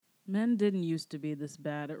Men didn't used to be this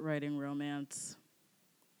bad at writing romance.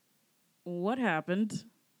 What happened?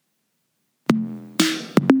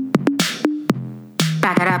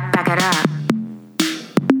 Back it up, back it up.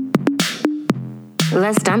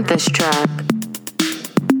 Let's dump this truck.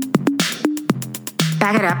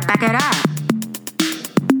 Back it up, back it up.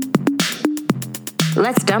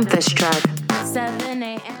 Let's dump this truck. 7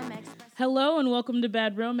 a.m. Hello and welcome to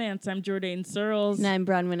Bad Romance. I'm Jordan Searles. And I'm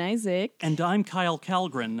Bronwyn Isaac. And I'm Kyle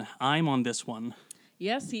Kalgren. I'm on this one.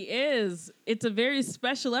 Yes, he is. It's a very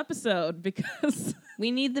special episode because... We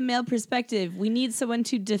need the male perspective. We need someone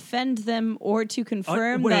to defend them or to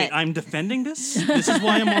confirm wait, that... I'm defending this? This is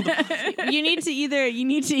why I'm on the... You need to either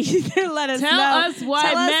let us know. Tell us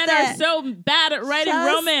why men are so bad at writing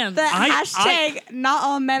romance. The hashtag not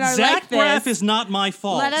all men are Zach like this. Braff is not my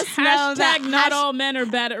fault. Let us know that Hashtag not all men are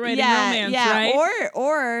bad at writing romance,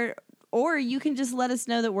 right? Or you can just let us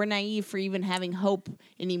know that we're naive for even having hope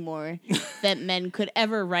anymore that men could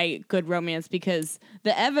ever write good romance because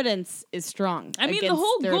the evidence is strong. I mean, the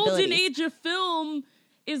whole golden age of film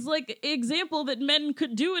is like an example that men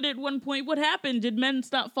could do it at one point. What happened? Did men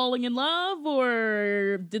stop falling in love,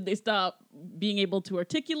 or did they stop being able to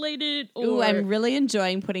articulate it? Or, Ooh, I'm really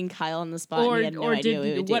enjoying putting Kyle on the spot. Or, he had no idea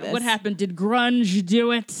we would do this. What happened? Did grunge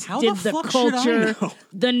do it? How did the fuck culture, should I know?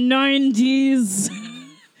 the 90s?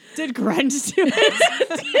 Did grunge do it?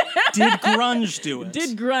 Did grunge do it?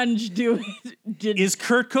 Did grunge do it? Is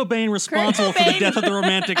Kurt Cobain responsible for the death of the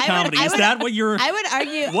romantic comedy? Is that what you're... I would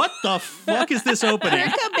argue... What the fuck is this opening?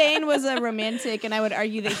 Kurt Cobain was a romantic, and I would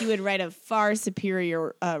argue that he would write a far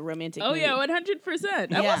superior romantic movie. Yeah,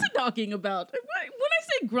 100%. I Yeah. wasn't talking about... When I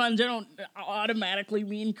say grunge, I don't automatically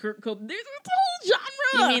mean Kurt Cobain. There's a whole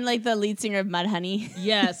genre. You mean like the lead singer of Mudhoney?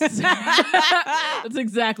 Yes. That's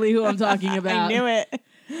exactly who I'm talking about. I knew it.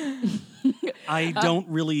 I don't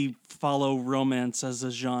really follow romance as a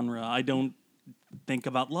genre. I don't think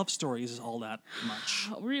about love stories all that much.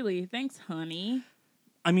 Oh, really? Thanks, honey.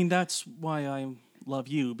 I mean, that's why I love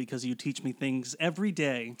you, because you teach me things every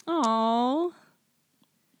day. Aww.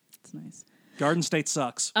 That's nice. Garden State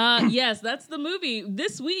sucks. Yes, that's the movie.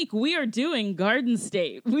 This week, we are doing Garden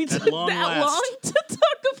State. We took long that last. long to talk about.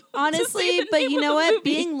 Honestly, but you know what? Movie.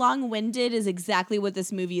 Being long-winded is exactly what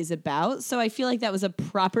this movie is about. So I feel like that was a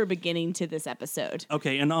proper beginning to this episode.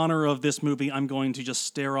 Okay, in honor of this movie, I'm going to just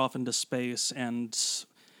stare off into space and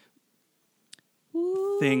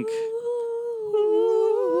think.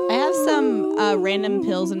 I have some random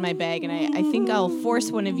pills in my bag, and I think I'll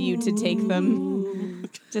force one of you to take them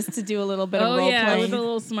just to do a little bit of role yeah, playing. with a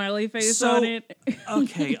little smiley face So- on it.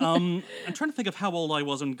 Okay, I'm trying to think of how old I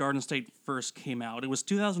was when Garden State first came out. It was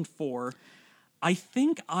 2004. I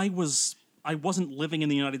think I wasn't living in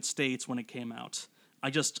the United States when it came out. I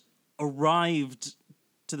just arrived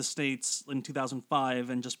to the States in 2005,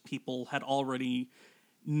 and just people had already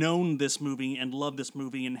known this movie and loved this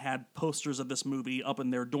movie and had posters of this movie up in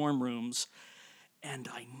their dorm rooms, and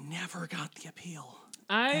I never got the appeal.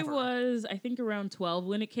 I was, I think, around 12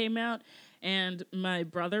 when it came out, and my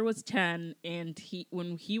brother was 10, and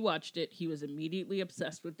when he watched it, he was immediately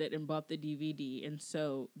obsessed with it and bought the DVD, and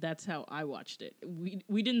so that's how I watched it.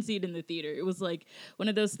 We didn't see it in the theater. It was like one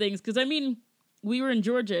of those things, because, I mean, we were in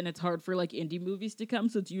Georgia, and it's hard for, like, indie movies to come,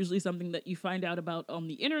 so it's usually something that you find out about on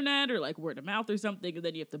the internet or, like, word of mouth or something, and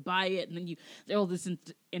then you have to buy it, and then there's all this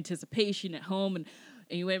anticipation at home, and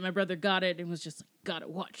anyway, my brother got it and was just like, gotta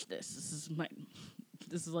watch this.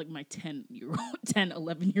 This is like my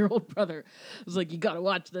 11-year-old brother was like, you gotta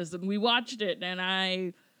watch this. And we watched it, and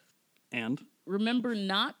I remember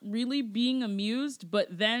not really being amused, but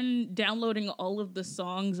then downloading all of the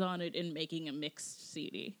songs on it and making a mixed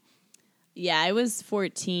CD. Yeah, I was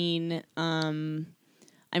 14. I'm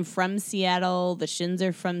from Seattle. The Shins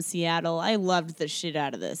are from Seattle. I loved the shit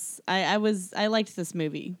out of this. I liked this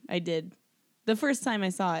movie. I did. The first time I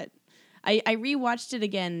saw it. I rewatched it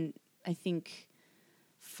again, I think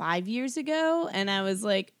 5 years ago, and I was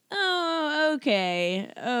like, oh, okay.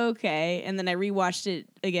 And then I rewatched it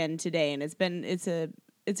again today, and it's a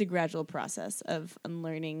gradual process of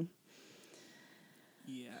unlearning.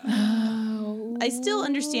 Yeah. I still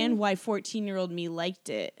understand why 14-year-old me liked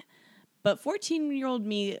it, but 14-year-old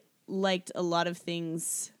me liked a lot of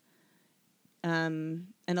things, and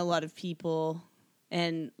a lot of people,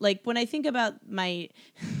 and like when I think about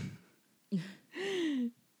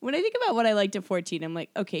what I liked at 14, I'm like,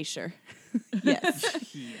 okay, sure.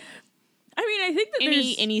 Yes. Yeah. I mean, I think that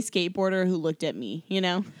any skateboarder who looked at me, you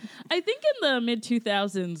know? I think in the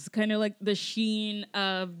mid-2000s, kind of like the sheen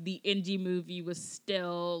of the indie movie was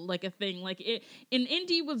still like a thing. Like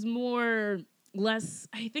indie was less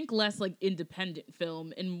like independent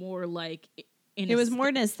film and more like It was more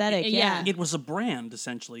an aesthetic, yeah. It was a brand,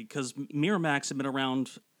 essentially, because Miramax had been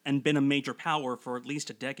around and been a major power for at least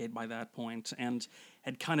a decade by that point, and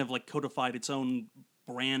had kind of like codified its own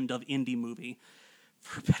brand of indie movie,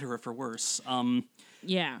 for better or for worse.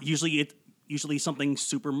 Usually something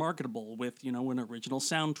super marketable with, an original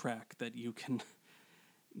soundtrack that you can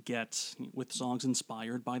get with songs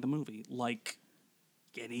inspired by the movie, like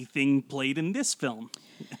anything played in this film.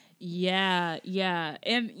 Yeah.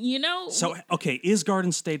 And, So, okay, is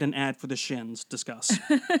Garden State an ad for the Shins? Discuss.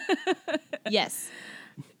 Yes.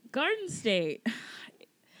 Garden State.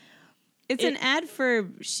 It's an ad for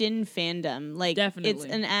Shin fandom. Like, Definitely. It's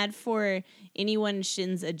an ad for anyone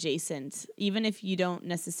Shins adjacent. Even if you don't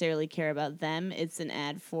necessarily care about them, it's an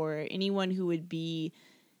ad for anyone who would be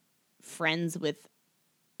friends with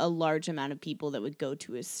a large amount of people that would go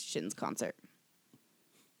to a Shins concert.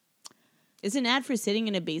 It's an ad for sitting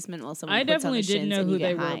in a basement while someone puts on the Shins. I definitely didn't know who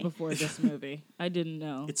they high. were before this movie. I didn't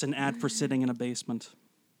know. It's an ad for sitting in a basement.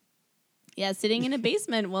 Yeah, sitting in a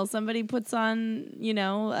basement while somebody puts on,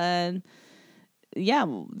 they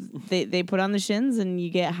put on the Shins and you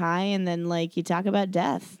get high and then like you talk about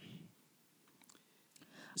death.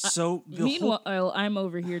 So meanwhile, I'm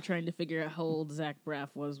over here trying to figure out how old Zach Braff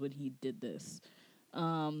was when he did this.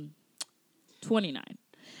 29.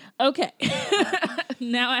 Okay.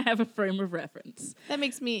 Now I have a frame of reference. That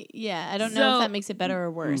makes me, I don't know if that makes it better or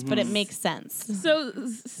worse, but it makes sense.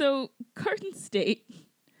 So Garden State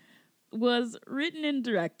was written and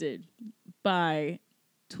directed by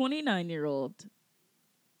 29-year-old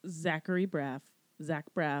Zachary Braff. Zach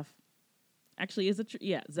Braff. Actually, is it?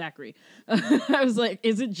 Zachary. I was like,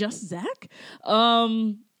 is it just Zach?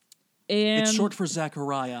 And it's short for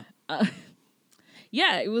Zachariah.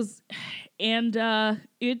 Yeah, it was, and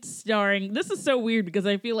it's starring. This is so weird because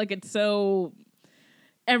I feel like it's so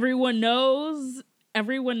everyone knows,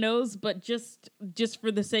 but just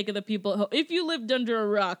for the sake of the people, if you lived under a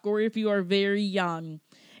rock or if you are very young,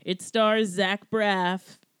 it stars Zach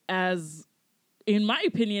Braff as, in my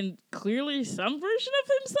opinion, clearly some version of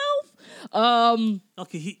himself.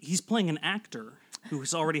 Okay, he's playing an actor who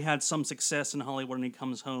has already had some success in Hollywood, and he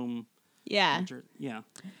comes home. Yeah. Yeah.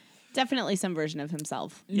 Definitely some version of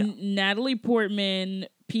himself. Yeah. Natalie Portman,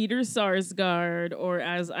 Peter Sarsgaard, or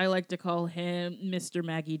as I like to call him, Mr.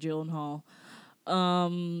 Maggie Gyllenhaal,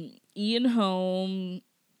 Ian Holm,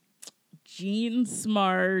 Gene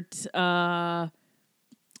Smart,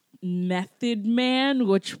 Method Man,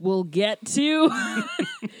 which we'll get to.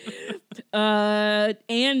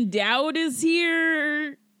 Ann Dowd is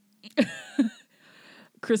here.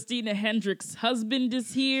 Christina Hendricks' husband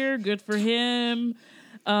is here. Good for him.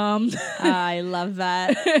 I love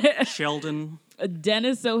that. Sheldon.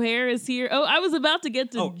 Dennis O'Hare is here. Oh, I was about to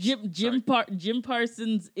get to Jim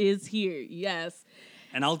Parsons is here. Yes.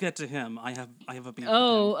 And I'll get to him. I have a beef.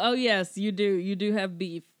 Oh yes, you do. You do have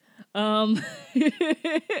beef. I'm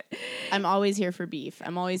always here for beef.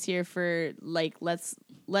 I'm always here for like let's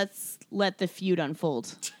let the feud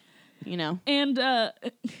unfold. And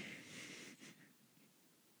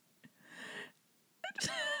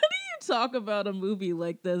talk about a movie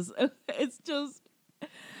like this. It's just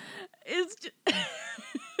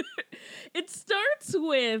it starts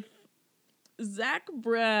with Zach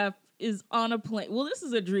Braff is on a plane. Well, this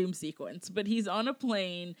is a dream sequence, but he's on a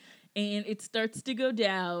plane and it starts to go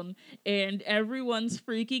down and everyone's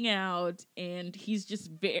freaking out and he's just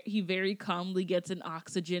he very calmly gets an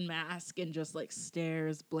oxygen mask and just like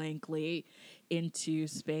stares blankly into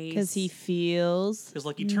space because he feels because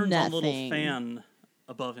like he turns nothing. on a little fan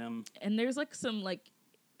above him, and there's like some like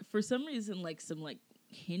for some reason like some like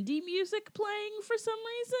Hindi music playing for some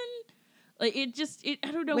reason. Like it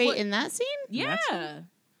I don't know. Wait, in that scene? Yeah.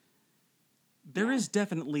 There is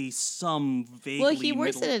definitely some vaguely. Well, he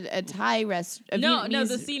works at a Thai restaurant. No,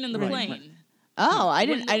 the scene in the plane. Right. Oh, I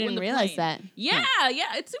didn't when the realize plane. that. Yeah,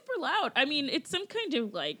 yeah, it's super loud. I mean, it's some kind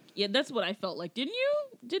of like that's what I felt like. Didn't you?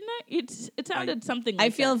 Didn't I? It sounded something like I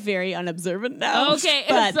feel that. very unobservant now. Okay,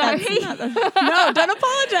 but sorry. No, don't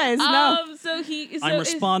apologize. No. I'm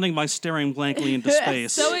responding by staring blankly into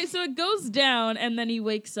space. So it goes down, and then he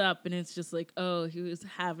wakes up, and it's just like, oh, he was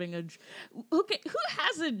having a. Okay, who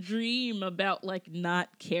has a dream about like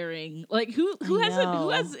not caring? Like who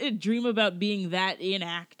has a dream about being that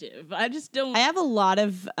inactive? I just don't. I have a lot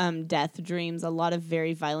of death dreams, a lot of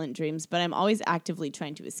very violent dreams, but I'm always actively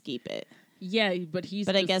trying to escape it. Yeah, but he's.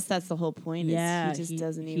 But I guess that's the whole point. Yeah, is he just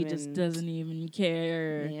doesn't even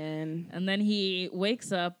care. Man. And then he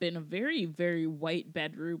wakes up in a very, very white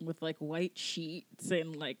bedroom with like white sheets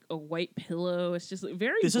and like a white pillow. It's just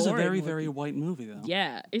very. This is a boring very, looking. very white movie, though.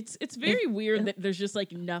 Yeah, it's very weird that there's just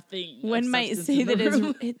like nothing. One of might substance say in the that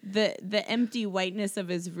room. the empty whiteness of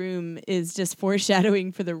his room is just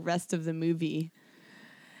foreshadowing for the rest of the movie.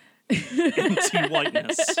 Empty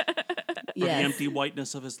whiteness. For Yes. the empty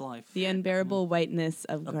whiteness of his life. The unbearable whiteness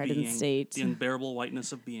of Of Garden being. State. The unbearable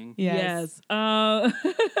whiteness of being. Yes.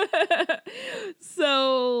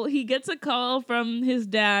 So he gets a call from his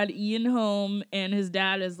dad, Ian Holm, and his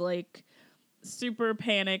dad is like super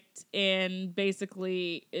panicked and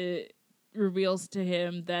basically it reveals to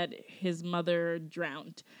him that his mother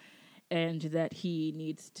drowned and that he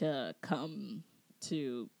needs to come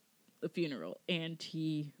to the funeral. And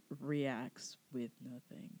he reacts with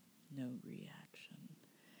nothing. No reaction.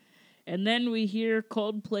 And then we hear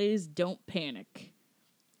Coldplay's Don't Panic.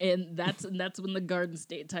 And that's when the Garden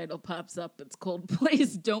State title pops up. It's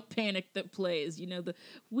Coldplay's Don't Panic that plays. You know, the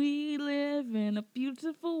We live in a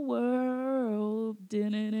beautiful world.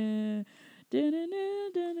 Da-na-na, da-na-na,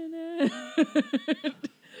 da-na-na.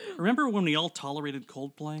 Remember when we all tolerated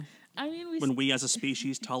Coldplay? I mean, When we as a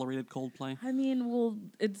species tolerated Coldplay? well,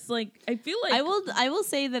 it's like, I feel like... I will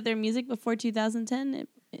say that their music before 2010,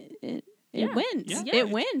 it Yeah. went. Yeah. It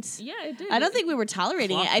went. Yeah, it did. I don't think we were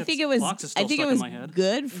tolerating Clock it. I gets- think it was. Clocks is still I think it stuck in was my head.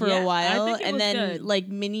 good for Yeah, a I while, think it and was then good. like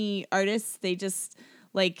many artists, they just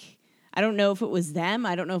like. I don't know if it was them.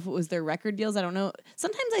 I don't know if it was their record deals. I don't know.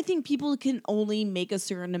 Sometimes I think people can only make a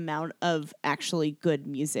certain amount of actually good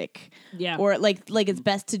music. Yeah. Or like it's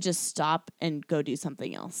best to just stop and go do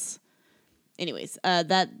something else. Anyways,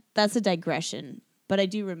 that's a digression, but I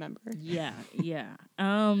do remember. Yeah.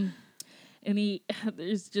 And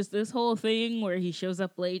there's just this whole thing where he shows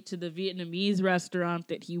up late to the Vietnamese restaurant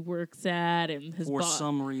that he works at, and his For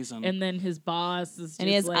some reason. and then his boss is just And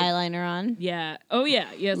he has like, eyeliner on. yeah, oh yeah,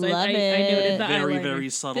 yes, Love I it. noted the very, eyeliner. very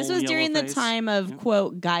subtle. This was yellow during the face. time of Yeah.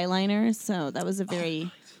 quote guy liners, so that was a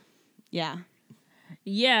very yeah.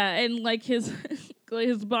 Yeah, and like his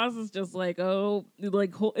his boss is just like, oh,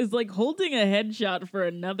 like is like holding a headshot for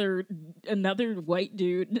another white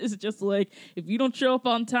dude. It's just like, if you don't show up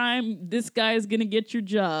on time, this guy is gonna get your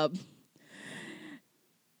job.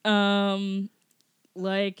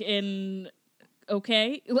 Like in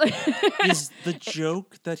okay, like Is the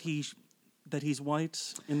joke that he's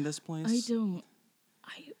white in this place?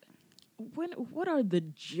 what are the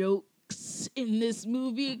jokes in this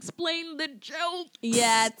movie? Explain the jokes.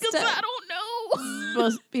 Yeah, it's because tough. I don't know.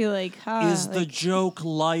 Supposed to be like, huh? Is the joke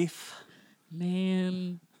life?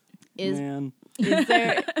 Man, Man.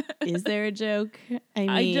 is there a joke? I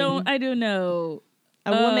mean, I don't know.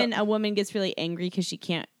 a woman gets really angry because she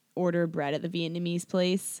can't order bread at the Vietnamese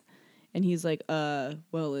place, and he's like,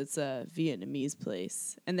 well, it's a Vietnamese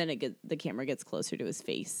place, and then the camera gets closer to his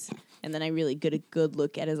face, and then I really get a good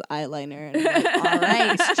look at his eyeliner, and I'm like, all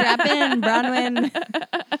right, strap in, Bronwyn.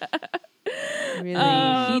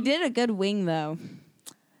 Really, he did a good wing though.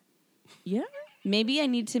 Yeah. Maybe I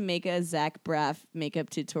need to make a Zach Braff makeup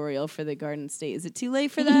tutorial for the Garden State. Is it too late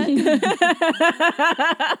for that?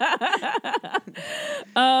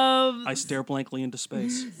 I stare blankly into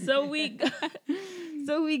space. So we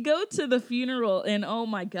go to the funeral, and oh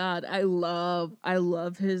my god, I love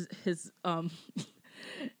his oh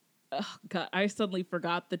god, I suddenly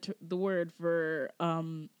forgot the word for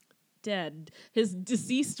dead. His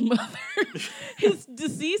deceased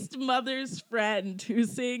mother's friend who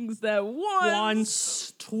sings that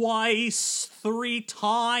Once, twice, 3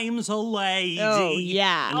 times a lady. Oh,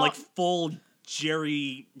 yeah. And like full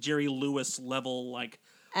Jerry Lewis level, like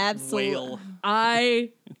Absolutely. wail. I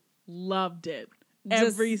loved it. Just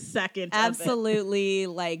Every second of it. Absolutely.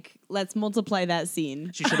 Like, let's multiply that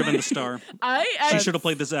scene. She should have been the star. I She should have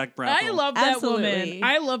played the Zach Braff. I role. love that Absolutely. woman.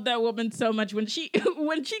 I love that woman so much. When she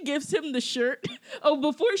gives him the shirt. Oh,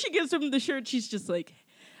 before she gives him the shirt, she's just like,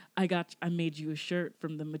 I made you a shirt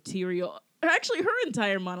from the material. Actually, her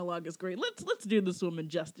entire monologue is great. Let's do this woman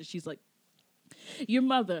justice. She's like, your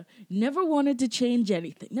mother never wanted to change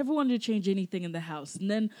anything, in the house. And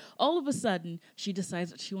then all of a sudden, she decides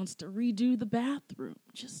that she wants to redo the bathroom,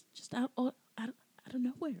 just out of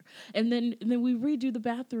nowhere. And then we redo the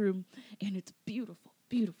bathroom, and it's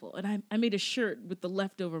beautiful. And I made a shirt with the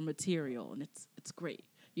leftover material, and it's great.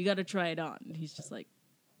 You got to try it on. And he's just like,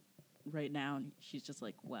 right now, and she's just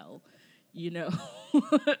like, well,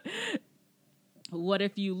 what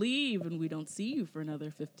if you leave and we don't see you for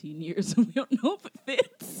another 15 years and we don't know if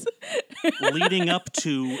it fits? leading up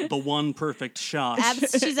to the one perfect shot.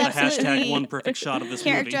 She's The absolutely hashtag one perfect shot of this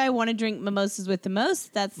character movie. I want to drink mimosas with the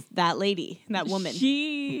most. That's that lady, that woman.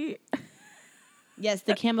 She Yes,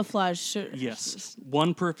 the camouflage shirt. Yes,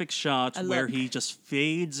 one perfect shot I where love- he just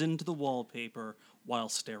fades into the wallpaper while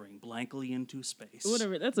staring blankly into space.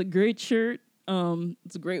 whatever. That's a great shirt.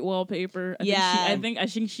 It's a great wallpaper. Yeah. I think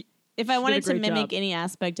she. If I She did a wanted to great mimic job. any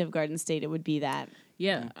aspect of Garden State, it would be that.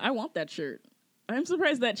 Yeah, I want that shirt. I'm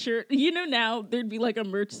surprised that shirt. You know, now there'd be like a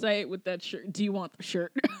merch site with that shirt. Do you want the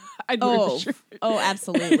shirt? I'd wear the shirt. Oh,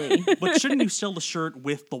 absolutely. But shouldn't you sell the shirt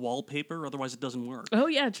with the wallpaper? Otherwise, it doesn't work. Oh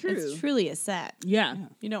yeah, true. It's truly a set. Yeah.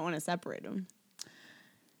 You don't want to separate them.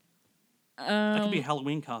 That could be a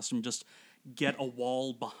Halloween costume. Just get a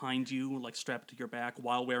wall behind you, like strapped to your back,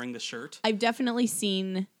 while wearing the shirt. I've definitely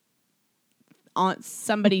seen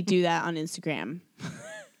somebody do that on Instagram,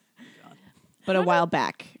 but a while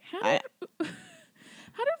back.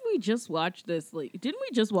 How did we just watch this? Like, didn't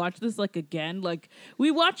we just watch this like again? Like,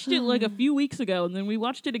 we watched it like a few weeks ago, and then we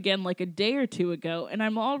watched it again like a day or two ago, and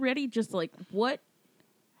I'm already just like, what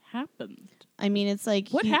happened? I mean, it's like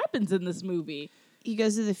What happens in this movie? he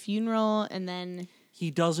goes to the funeral, and then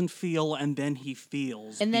He doesn't feel, and then he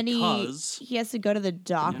feels. he has to go to the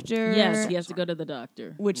doctor. Yes, he has to go to the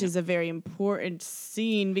doctor. which is a very important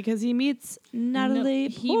scene because he meets Natalie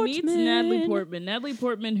Portman. He meets Natalie Portman. Natalie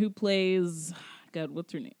Portman, who plays, God,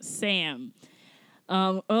 what's her name? Sam.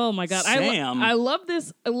 Oh my God, Sam? I love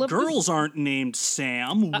this. I love Girls This, aren't named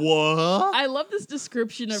Sam. What? I love this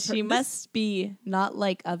description of her. She this- must be not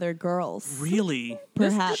like other girls. Really?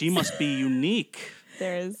 Perhaps. She must be unique.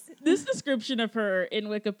 There's This description of her in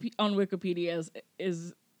on Wikipedia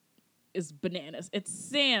is bananas. It's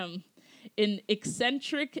Sam, an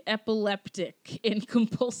eccentric epileptic and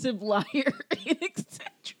compulsive liar. An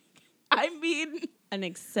eccentric. I mean, an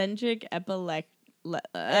eccentric epileptic.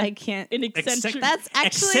 I can't. an eccentric. That's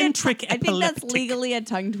actually Eccentric I think that's epileptic. legally a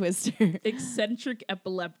tongue twister. eccentric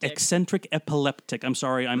epileptic. Eccentric epileptic. I'm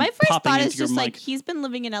sorry, I'm My first popping thought into is your just mic. like he's been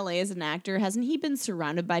living in LA as an actor. Hasn't he been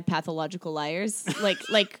surrounded by pathological liars?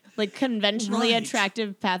 like conventionally Right.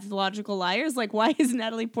 attractive pathological liars? Like why is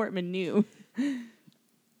Natalie Portman new?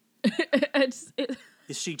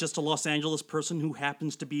 Is she just a Los Angeles person who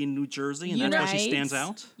happens to be in New Jersey, and You that's why know- she stands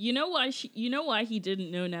out? You know why he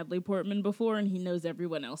didn't know Natalie Portman before, and he knows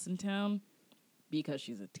everyone else in town? Because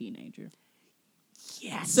she's a teenager.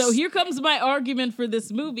 Yes. So here comes my argument for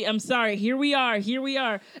this movie. I'm sorry. Here we are.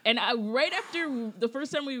 And right after the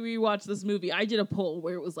first time we rewatched this movie, I did a poll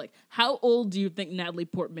where it was like, how old do you think Natalie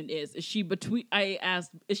Portman is? I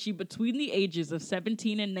asked, is she between the ages of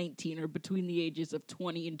 17 and 19 or between the ages of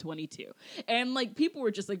 20 and 22? And like people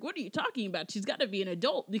were just like, what are you talking about? She's got to be an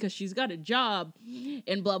adult because she's got a job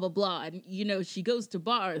and blah, blah, blah. And, you know, she goes to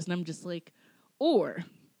bars. And I'm just like, or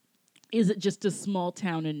is it just a small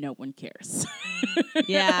town and no one cares?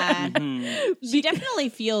 Yeah. Mm-hmm. She definitely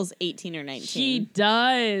feels 18 or 19. She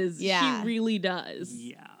does. Yeah. She really does.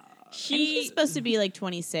 Yeah. And he's supposed to be like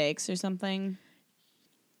 26 or something.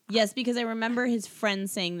 Yes, because I remember his friend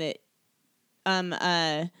saying that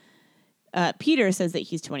Peter says that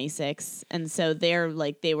he's 26, and so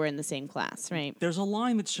they were in the same class, right? There's a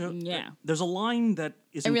line that shows. Yeah. There's a line that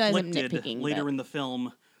is I realize I'm inflicted nitpicking, later but- in the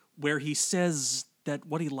film where he says that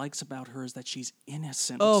what he likes about her is that she's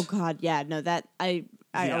innocent. Oh God, yeah, no, that I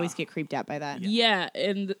Yeah. always get creeped out by that. Yeah,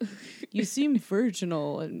 and You seem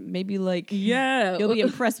virginal, and maybe like yeah, you'll be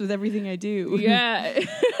impressed with everything I do. yeah.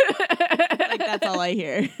 like that's all I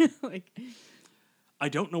hear. like, I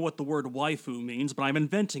don't know what the word waifu means, but I'm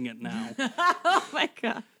inventing it now oh my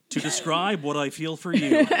God. to describe what I feel for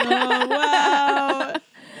you. Oh wow.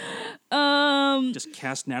 Just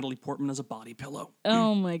cast Natalie Portman as a body pillow.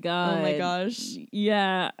 Oh my god. Oh my gosh.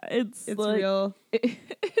 Yeah, it's like, real.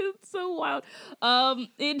 It's so wild.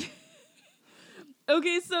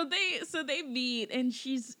 Okay, so they meet and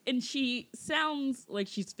she sounds like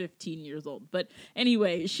she's 15 years old. But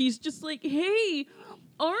anyway, she's just like, "Hey,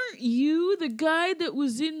 aren't you the guy that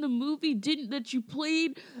was in the movie that you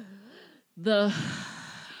played the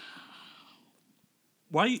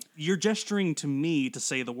Why you're gesturing to me to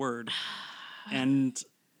say the word, and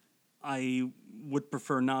I would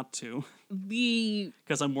prefer not to the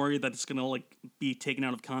because I'm worried that it's gonna like be taken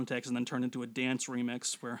out of context and then turn into a dance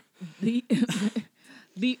remix where the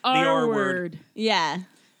the R R word. word. Yeah.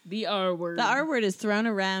 The R word. The R word is thrown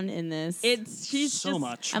around in this. She's so just,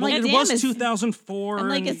 much. I'm Well, like, it damn, was is- 2004. I'm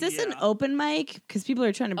like, and is this an yeah. open mic? Because people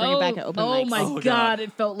are trying to bring it back to open oh mics. my Oh, god, God.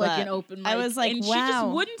 it felt like But an open mic. I was like, and she just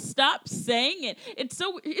wow. wouldn't stop saying it. It's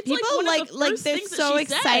so it's People like one like of the like first they're things that so she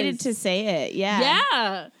excited says. to say it. Yeah.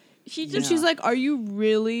 Yeah. She just She's like, "Are you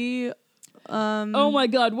really Oh my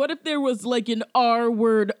God, what if there was like an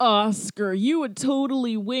R-word Oscar? You would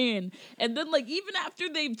totally win. And then like even after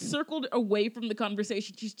they've circled away from the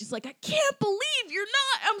conversation, she's just like, I can't believe you're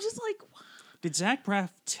not. I'm just like, what? Did Zach Braff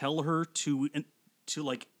tell her to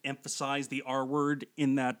like emphasize the R word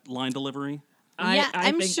in that line delivery?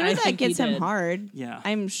 I'm sure that gets him hard. Yeah.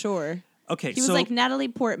 I'm sure. Okay, He was like, Natalie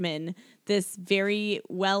Portman, this very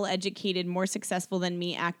well-educated, more successful than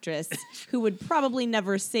me actress who would probably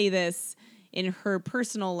never say this in her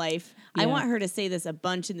personal life. I want her to say this a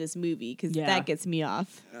bunch in this movie because that gets me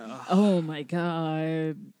off. Oh my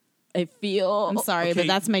God. I feel. I'm sorry, but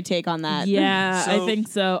that's my take on that. Yeah, So, I think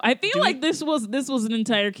so. I feel like this was an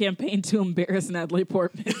entire campaign to embarrass Natalie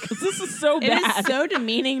Portman because this is so It bad. is so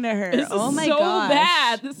demeaning to her. This Oh is my so gosh.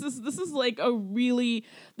 bad. This is like really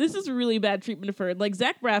bad treatment for her. Like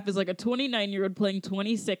Zach Braff is like a 29-year-old playing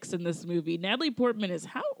 26 in this movie. Natalie Portman is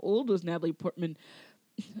how old was Natalie Portman?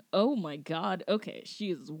 Oh my God. Okay,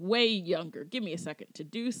 she is way younger. Give me a second to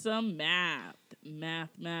do some math.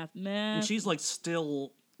 And she's like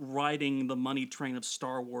still riding the money train of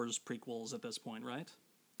Star Wars prequels at this point, right?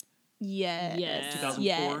 Yes. Yes. 2004,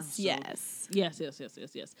 Yes. Yes.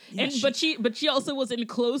 Yeah, And but she also was in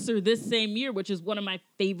Closer this same year, which is one of my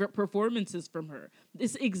favorite performances from her.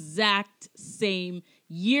 This exact same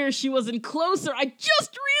year she was in Closer. I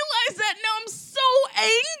just realized that now. I'm so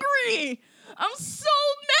angry. I'm so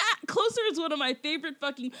mad. Closer is one of my favorite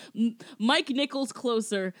fucking Mike Nichols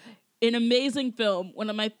Closer. An amazing film, one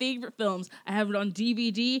of my favorite films. I have it on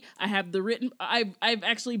DVD. I have the written. I've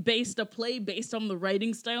actually based a play based on the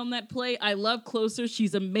writing style in that play. I love Closer.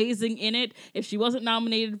 She's amazing in it. If she wasn't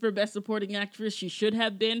nominated for Best Supporting Actress, she should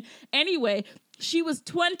have been. Anyway, she was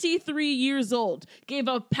 23 years old, gave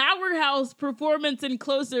a powerhouse performance in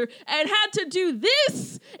Closer, and had to do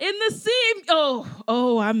this in the same.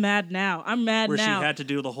 Oh, I'm mad now. I'm mad Where now. she had to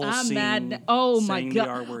do the whole I'm scene. mad. Oh my saying God. The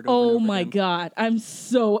R word over Oh and over my again. God. I'm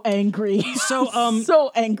so angry. So, I'm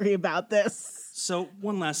so angry about this. So,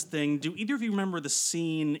 one last thing. Do either of you remember the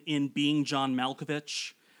scene in Being John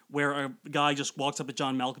Malkovich where a guy just walks up to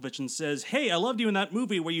John Malkovich and says, "Hey, I loved you in that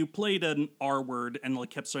movie where you played an R word," and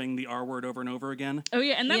like kept saying the R word over and over again? Oh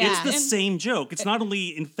yeah, and that Yeah. was It's the and same joke. It's not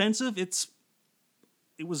only offensive, it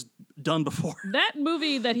was done before. that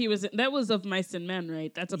movie that he was in, that was Of Mice and Men,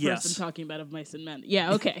 right? That's a person Yes. talking about Of Mice and Men.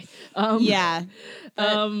 Yeah, okay. Yeah.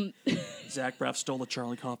 Zach Braff stole a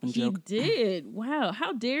Charlie Kaufman He joke. did. Wow,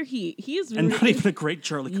 how dare he? He is And really, not even a great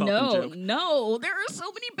Charlie Kaufman joke. No, there are so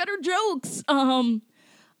many better jokes.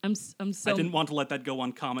 I'm so I didn't want to let that go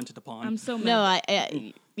uncommented upon. I'm so mad.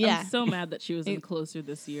 No, yeah. I'm so mad that she was in Closer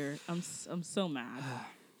this year. I'm so mad.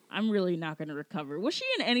 I'm really not going to recover. Was she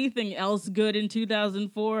in anything else good in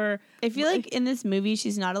 2004? I feel like in this movie,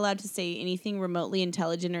 she's not allowed to say anything remotely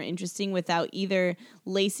intelligent or interesting without either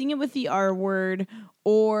lacing it with the R word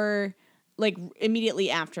or like immediately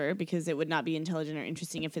after, because it would not be intelligent or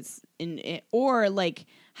interesting if it's in it, or like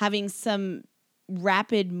having some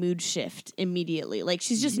rapid mood shift immediately. Like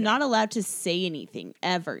she's just not allowed to say anything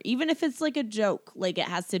ever, even if it's like a joke. Like it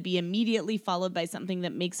has to be immediately followed by something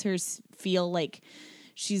that makes her feel like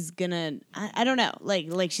she's gonna, I don't know,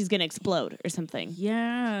 like she's gonna explode or something.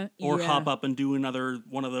 Yeah. or yeah. hop up and do another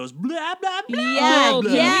one of those blah, blah, blah. Yeah, blah,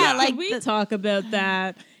 blah, yeah, blah. like Can we talk about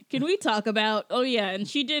that? Can we talk about? Oh yeah, and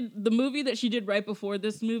she did the movie that she did right before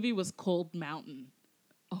this movie was Cold Mountain,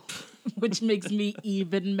 which makes me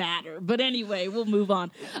even madder. But anyway, we'll move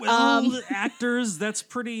on. Well, actors, that's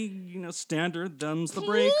pretty, standard. Them's the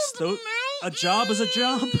breaks. A job is a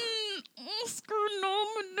job. Oscar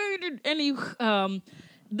nominated.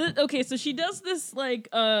 Okay, so she does this like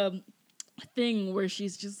thing where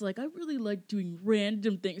she's just like, I really like doing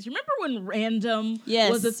random things. Remember when random yes,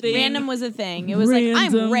 was a thing? random was a thing. It was like,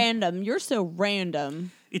 I'm Random. random. You're so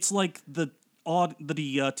random. It's like the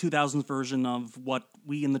 2000s version of what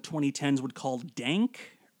we in the 2010s would call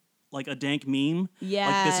dank, like a dank meme.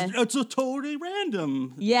 Yeah. Like it's a totally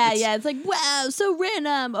random. Yeah, It's- yeah. It's like, wow, so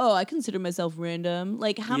random. Oh, I consider myself random.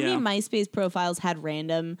 Like, how Yeah. many MySpace profiles had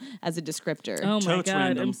random as a descriptor? Oh my Totes God,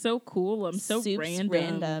 random. I'm so cool. I'm so Soup's random.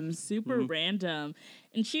 random. Super random.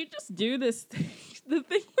 And she just do this thing, the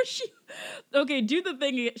thing where do the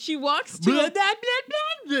thing again. She walks to Blah, a- blah, blah,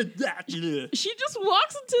 blah, blah, blah. she just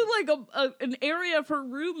walks into like an area of her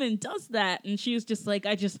room and does that, and she was just like,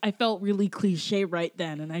 I felt really cliche right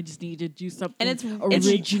then, and I just needed to do something And it's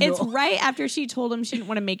original. right after she told him she didn't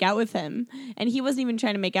want to make out with him, and he wasn't even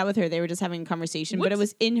trying to make out with her. They were just having a conversation. But it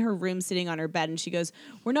was in her room, sitting on her bed, and she goes,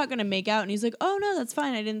 "We're not going to make out." And he's like, "Oh no, that's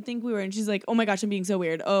fine. I didn't think we were." And she's like, "Oh my gosh, I'm being so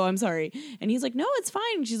weird. Oh, I'm sorry." And he's like, "No, it's fine.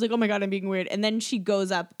 fine. And she's like, oh my God, I'm being weird. And then she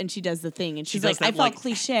goes up and she does the thing. And she's does like, I that, felt like,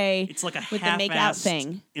 cliche It's like a with the make out half-assed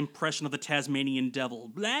thing. impression of the Tasmanian devil.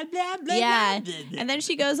 Blah, blah, blah, Yeah. blah, blah, blah. And then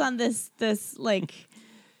she goes on this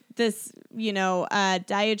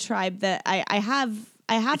diatribe that I have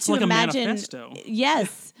It's to like a imagine. manifesto.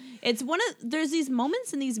 Yes. It's there's these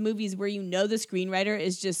moments in these movies where you know the screenwriter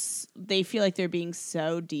is just, they feel like they're being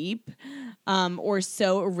so deep or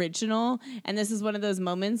so original. And this is one of those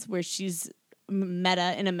moments where she's in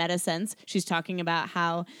a meta sense. She's talking about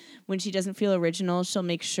how when she doesn't feel original, she'll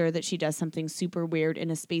make sure that she does something super weird in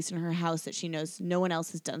a space in her house that she knows no one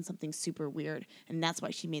else has done something super weird. And that's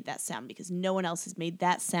why she made that sound, because no one else has made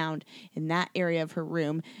that sound in that area of her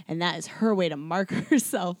room. And that is her way to mark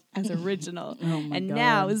herself as original. And God.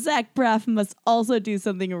 now Zach Braff must also do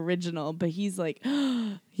something original, but he's like,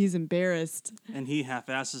 he's embarrassed. And he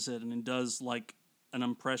half-asses it and does like an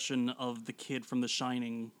impression of the kid from The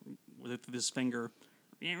Shining with his finger.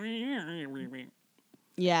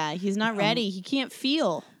 Yeah, he's not ready. He can't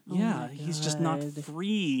feel. Yeah, he's just not God.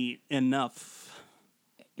 free enough.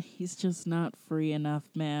 He's just not free enough,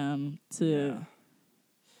 man, to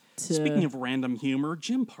Speaking of random humor,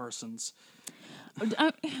 Jim Parsons.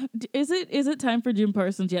 Is it time for Jim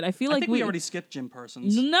Parsons yet? I feel I like think we already skipped Jim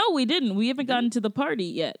Parsons. No, we didn't. We haven't gotten to the party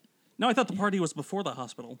yet. No, I thought the party was before the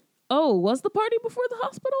hospital. Oh, was the party before the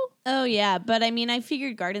hospital? Oh, yeah. But I mean, I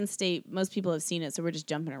figured Garden State, most people have seen it, so we're just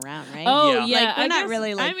jumping around, right? Oh, Yeah. yeah. Like, we're I not guess-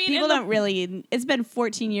 really, like, I mean, people in the- don't really, it's been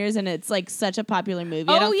 14 years and it's, like, such a popular movie.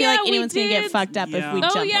 Oh, I don't feel yeah, like we anyone's going to get did. fuckt up if Yeah. we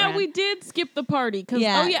Oh, jump yeah, around. we did skip the party.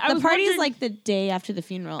 Yeah, Oh, yeah, I the was party's, wondering- like, the day after the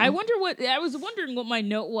funeral. I was wondering what my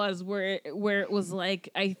note was where it was like,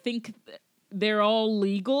 I think they're all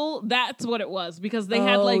legal. That's what it was, because they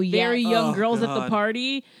had Oh, like very yes. young Oh, girls at the God.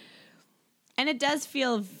 party. And it does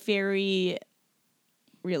feel very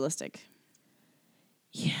realistic.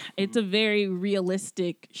 Yeah, it's a very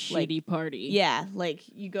realistic, shitty party. Yeah, like,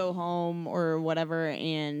 you go home or whatever,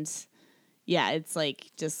 and, yeah, it's,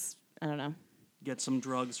 like, just, I don't know. Get some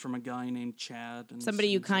drugs from a guy named Chad. And Somebody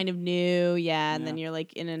you some- kind of knew, yeah, and then Yeah. you're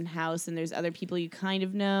like in a house and there's other people you kind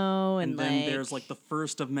of know, and then like there's like the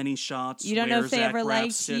first of many shots. you don't know where if they Zach ever Braff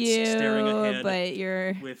liked sits you, staring ahead but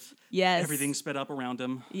you're with yes, everything sped up around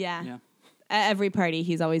him. yeah. Yeah. At every party,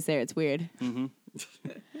 he's always there. It's weird.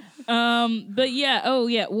 But yeah, oh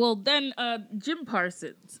yeah. Well, then Jim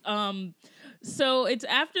Parsons. So it's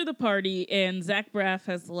after the party, and Zach Braff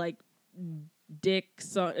has like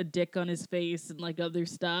a dick on his face and like other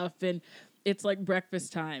stuff, and it's like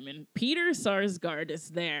breakfast time, and Peter Sarsgaard is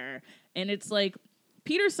there, and it's like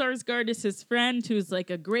Peter Sarsgaard is his friend who's like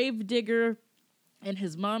a grave digger, and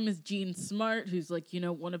his mom is Jean Smart, who's like, you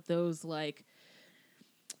know, one of those like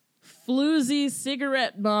floozy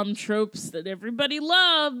cigarette mom tropes that everybody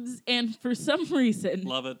loves, and for some reason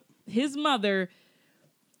Love it. his mother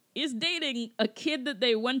is dating a kid that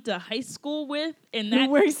they went to high school with, and that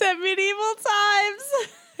Works at medieval times.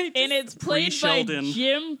 and it's played by Pre-Sheldon.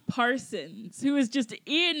 Jim Parsons, who is just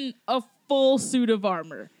in a full suit of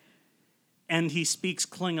armor. And he speaks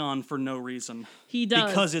Klingon for no reason. He does.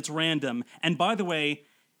 Because it's random. And by the way,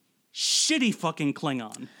 shitty fucking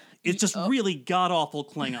Klingon. It's just really god-awful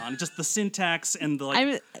Klingon. Just the syntax and the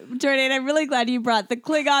like... Jordan, I'm really glad you brought the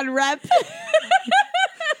Klingon rep.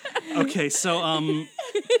 Okay, so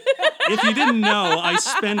if you didn't know, I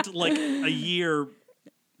spent like a year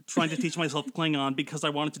trying to teach myself Klingon because I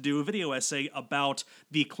wanted to do a video essay about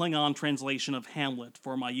the Klingon translation of Hamlet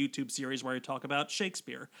for my YouTube series where I talk about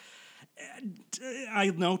Shakespeare. And,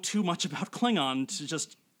 I know too much about Klingon to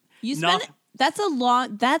just You not... spent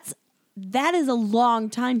that is a long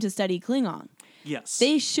time to study Klingon. Yes.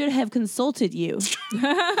 They should have consulted you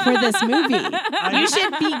for this movie. You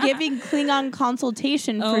should be giving Klingon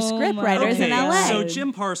consultation for Oh scriptwriters my in God. LA. So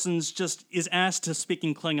Jim Parsons just is asked to speak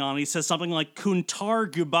in Klingon. He says something like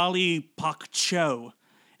Kuntar Gubali Pak Cho.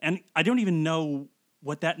 And I don't even know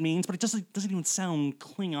what that means, but it just doesn't even sound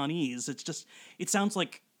Klingonese. It sounds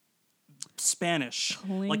like Spanish.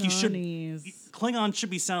 Like you should Klingonese.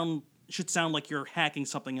 Klingon should sound like you're hacking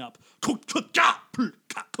something up.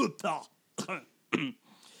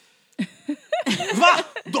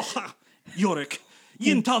 Yorick.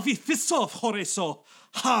 Yintavi Fisov Horeso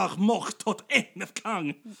Har Moktot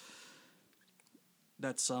Enefkang.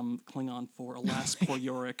 That's Klingon for alas poor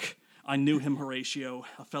Yorick. I knew him, Horatio,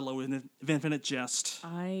 a fellow in infinite jest.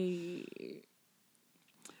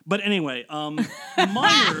 But anyway,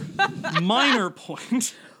 minor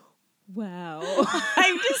point. Wow.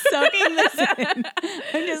 I'm just soaking this in.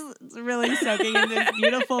 I'm just really soaking in this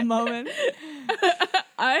beautiful moment.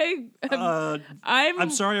 I'm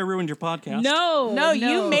sorry I ruined your podcast. No, No,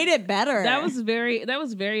 you made it better. That was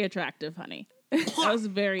very attractive, honey. I was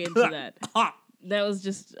very into that. That was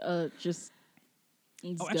just.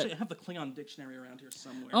 It's Oh, good. actually, I have the Klingon dictionary around here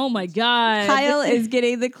somewhere. Oh my god. Kyle is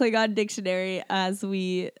getting the Klingon dictionary as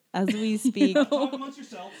we speak. Talk amongst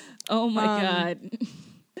yourselves. Oh my god.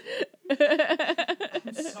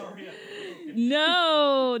 I'm sorry.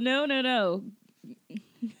 No.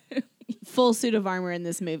 Full suit of armor in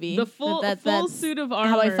this movie. The full That's suit of armor.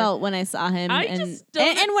 how I felt when I saw him, I and just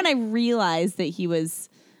don't- and when I realized that he was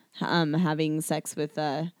having sex with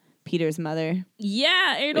Peter's mother.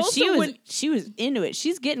 Yeah, and But also she was into it.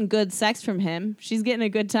 She's getting good sex from him. She's getting a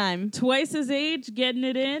good time. twice his age, getting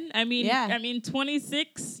it in. I mean, Yeah.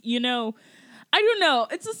 26. I don't know.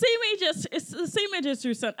 It's the same age as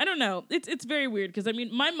her son. I don't know. It's very weird because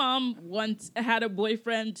my mom once had a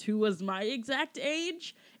boyfriend who was my exact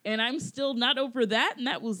age, and I'm still not over that. And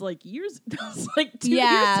that was like years. That was like 2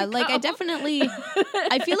 years ago. Like I definitely.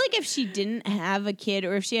 I feel like if she didn't have a kid,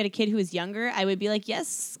 or if she had a kid who was younger, I would be like,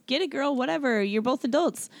 yes, get a girl, whatever. You're both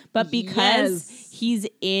adults. But because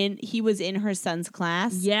he was in her son's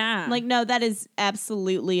class. Yeah. Like, no, that is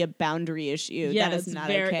absolutely a boundary issue. Yeah, that is it's not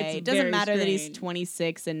very- okay. it's It doesn't very matter that he's strange.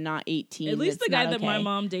 26 and not 18. At least the That's guy not that my okay.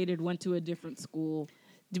 mom dated went to a different school.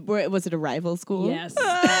 Was it a rival school? Yes.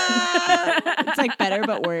 It's like better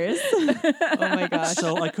but worse. Oh my gosh.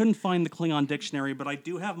 So I couldn't find the Klingon dictionary, but I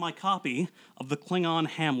do have my copy of the Klingon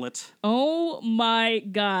Hamlet. Oh my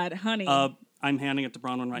god, honey. I'm handing it to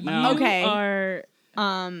Bronwyn right now. Okay. You are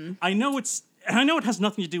I know it has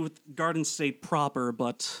nothing to do with Garden State proper,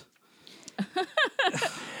 but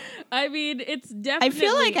it's definitely. I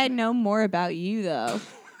feel like I know more about you though.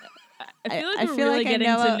 I feel like I we're feel really like I getting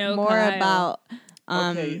know, to know more Kyle. about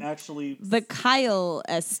okay, actually, the Kyle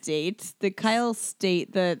estate, the Kyle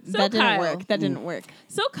state. That didn't Kyle. work. That didn't work.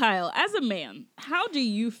 So Kyle, as a man, how do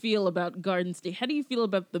you feel about Garden State? How do you feel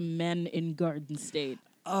about the men in Garden State?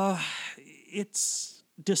 it's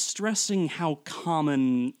distressing how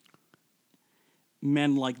common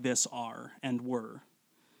men like this are and were.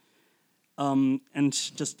 And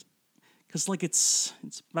just because it's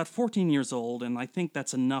about 14 years old, and I think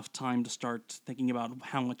that's enough time to start thinking about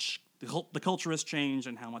how much the culture has changed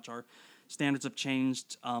and how much our standards have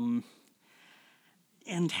changed, and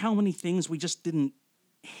how many things we just didn't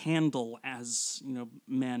handle as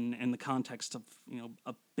men in the context of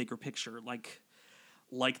a bigger picture,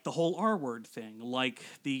 like the whole R word thing, like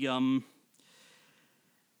the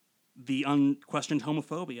unquestioned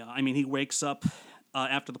homophobia. I mean, he wakes up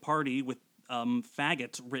after the party with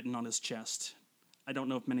faggot written on his chest. I don't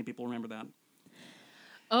know if many people remember that.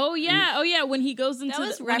 Oh yeah, When he goes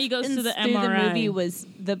into when he goes to the through MRI, the movie was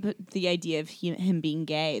the idea of him being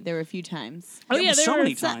gay. There were a few times. Oh yeah, there so were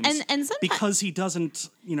many times. and sometimes because he doesn't,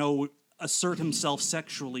 assert himself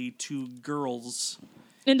sexually to girls.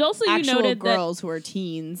 and also you actual noted girls who are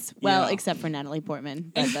teens. Well, Yeah. except for Natalie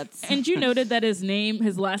Portman. But that's and you noted that his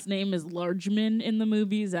last name is Largeman in the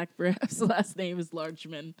movie. Zach Braff's last name is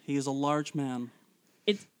Largeman. He is a large man.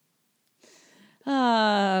 It's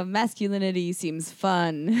masculinity seems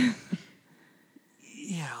fun.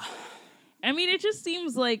 Yeah. it just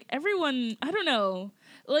seems like everyone, I don't know,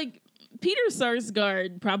 like Peter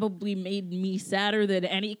Sarsgaard probably made me sadder than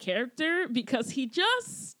any character because I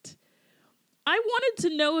wanted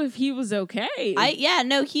to know if he was okay.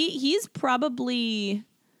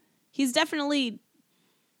 He's definitely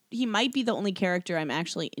he might be the only character I'm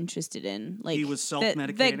actually interested in. Like He was that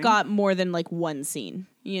self-medicating? got more than like one scene,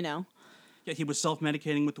 Yeah, he was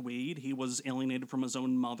self-medicating with weed. He was alienated from his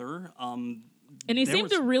own mother. and he seemed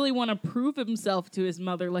to really want to prove himself to his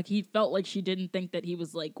mother. Like he felt like she didn't think that he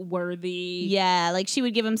was like worthy. Yeah, like she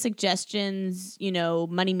would give him suggestions,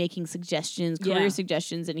 money-making suggestions, career Yeah.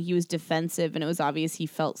 suggestions, and he was defensive, and it was obvious he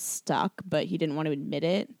felt stuck, but he didn't want to admit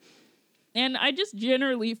it. And I just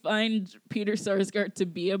generally find Peter Sarsgaard to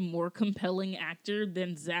be a more compelling actor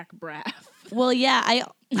than Zach Braff. Well, yeah,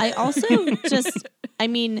 I also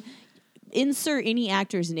insert any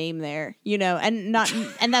actor's name there, and that's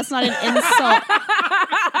not an insult.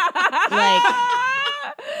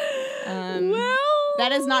 Well,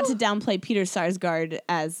 That is not to downplay Peter Sarsgaard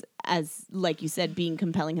as like you said, being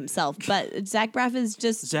compelling himself, but Zach Braff is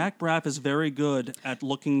just Zach Braff is very good at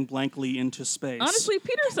looking blankly into space. honestly,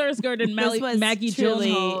 Peter Sarsgaard and This was Maggie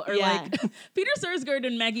truly- Gyllenhaal are yeah. like Peter Sarsgaard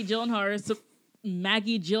and Maggie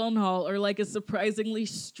Gyllenhaal are like a surprisingly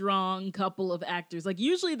strong couple of actors. Like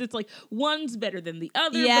usually it's like one's better than the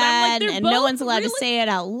other. yeah, but I'm like, they're and both no one's allowed really, to say it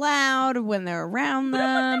out loud when they're around But I'm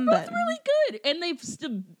them. like, they're both really good, and they've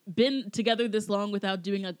still been together this long without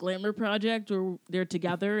doing a glamour project where they're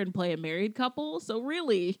together and play a married couple. So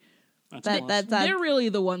really, That's a plus. They're really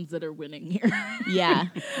the ones that are winning here. Yeah.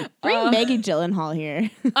 Bring Maggie Gyllenhaal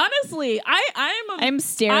here. Honestly, I'm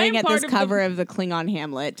staring at this cover of the Klingon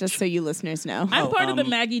Hamlet, just so you listeners know. I'm part of the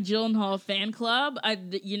Maggie Gyllenhaal fan club.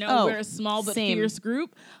 We're a small but fierce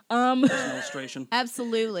group. An illustration.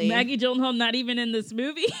 Absolutely. Maggie Gyllenhaal not even in this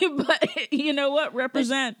movie, but you know what?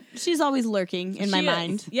 Represent. She's always lurking in my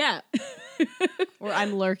mind. Yeah. Or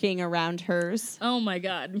I'm lurking around hers. Oh my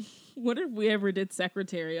God. What if we ever did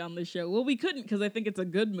Secretary on the show? Well, we couldn't because I think it's a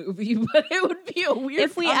good movie, but it would be a weird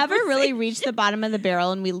If we ever really reach the bottom of the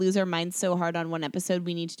barrel and we lose our minds so hard on one episode,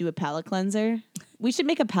 we need to do a palate cleanser. We should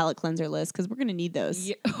make a palate cleanser list because we're going to need those.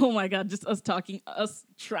 Yeah, oh my God, just us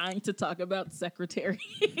trying to talk about Secretary.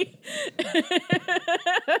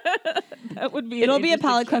 That would be It'll be a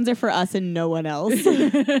palate cleanser for us and no one else.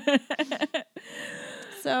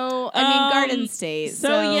 So, Garden State.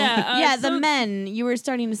 The men, you were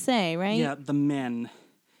starting to say, right? Yeah, the men.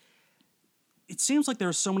 It seems like there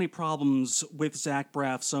are so many problems with Zach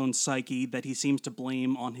Braff's own psyche that he seems to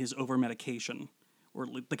blame on his over-medication, or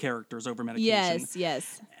the character's over-medication.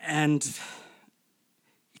 Yes. And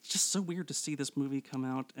it's just so weird to see this movie come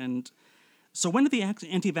out. And so when did the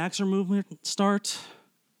anti-vaxxer movement start?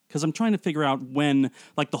 Because I'm trying to figure out when,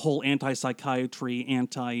 the whole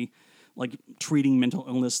anti-psychiatry, treating mental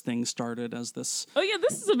illness thing started as this. Oh yeah,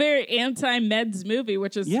 this is a very anti-meds movie,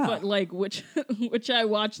 which is which I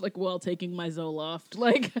watched while taking my Zoloft.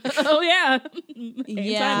 Oh yeah,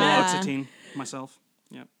 Fluoxetine myself.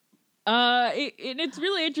 Yeah. It's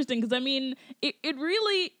really interesting because it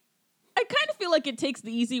really, I kind of feel like it takes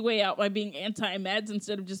the easy way out by being anti-meds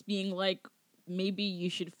instead of just being maybe you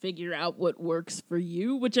should figure out what works for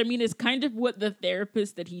you, which is kind of what the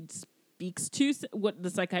therapist that he speaks to, what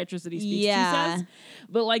the psychiatrist that he speaks to says.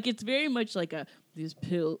 But it's very much this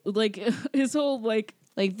pill, his whole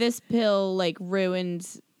this pill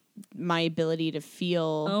ruined my ability to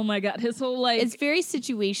feel. Oh my God, his whole it's very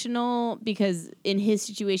situational because in his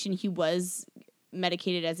situation he was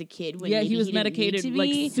medicated as a kid when he was medicated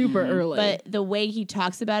super early. But the way he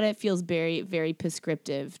talks about it feels very, very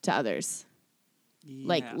prescriptive to others.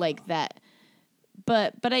 Yeah. Like that.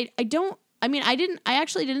 But I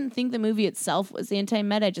actually didn't think the movie itself was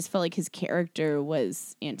anti-med. I just felt like his character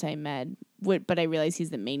was anti-med. But I realize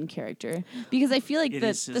he's the main character. Because I feel like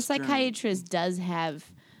the psychiatrist does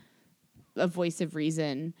have a voice of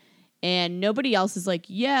reason. And nobody else is they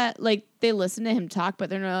listen to him talk, but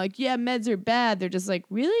they're not meds are bad. They're just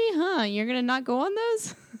really? Huh? You're going to not go on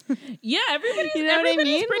those? Yeah,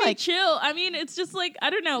 everybody's pretty chill. It's just I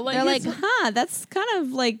don't know. They're that's kind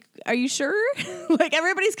of are you sure?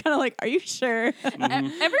 Everybody's kind of are you sure?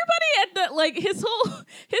 Mm-hmm. Everybody at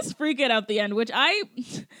his freak out at the end, which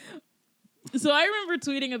so I remember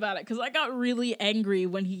tweeting about it because I got really angry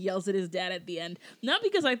when he yells at his dad at the end. Not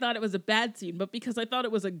because I thought it was a bad scene, but because I thought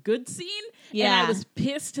it was a good scene. Yeah. And I was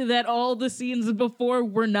pissed that all the scenes before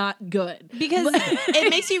were not good. Because it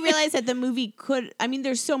makes you realize that the movie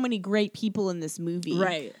there's so many great people in this movie.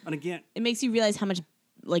 Right. And again, it makes you realize how much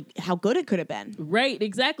how good it could have been. Right,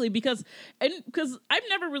 exactly. Because I've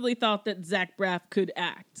never really thought that Zach Braff could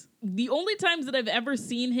act. The only times that I've ever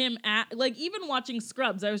seen him act, even watching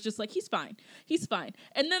Scrubs, I was just he's fine.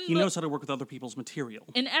 And then he knows how to work with other people's material.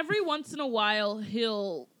 And every once in a while,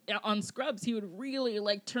 on Scrubs, he would really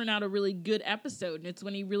turn out a really good episode. And it's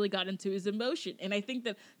when he really got into his emotion. And I think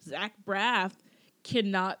that Zach Braff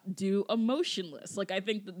cannot do emotionless. I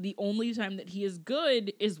think that the only time that he is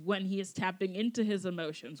good is when he is tapping into his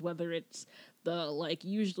emotions, whether it's the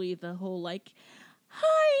usually the whole hi,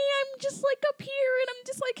 I'm just up here and I'm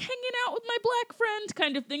just hanging out with my black friend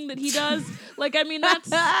kind of thing that he does. That's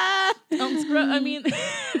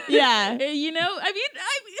yeah.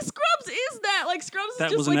 Scrubs is that. Scrubs is that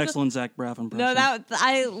just was an excellent Zach Braff impression. No,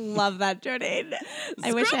 I love that, Jordan.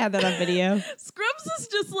 I wish I had that on video. Scrubs is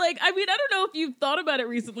just I don't know if you've thought about it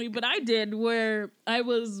recently, but I did, where I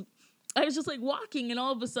was just walking and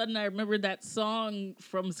all of a sudden I remembered that song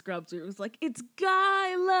from Scrubs where it was it's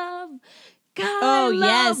Guy Love.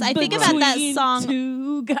 Yes, I think about that song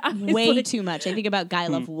two guys. way too much. I think about Guy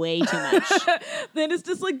Love way too much. Then it's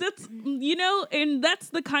just that's and that's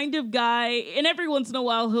the kind of guy. And every once in a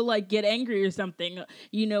while he'll get angry or something.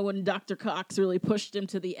 When Dr. Cox really pushed him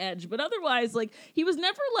to the edge, but otherwise he was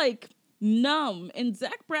never numb. And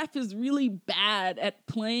Zach Braff is really bad at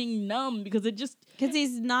playing numb because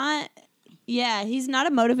he's not. Yeah, he's not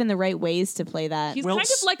emotive in the right ways to play that. He's kind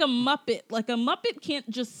of like a Muppet. A Muppet can't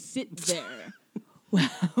just sit there.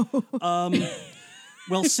 Wow.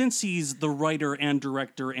 Well, since he's the writer and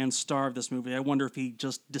director and star of this movie, I wonder if he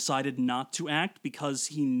just decided not to act because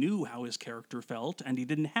he knew how his character felt and he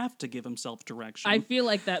didn't have to give himself direction. I feel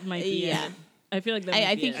like that might be Yeah. it. I feel like that.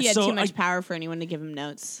 I think he had So too much power for anyone to give him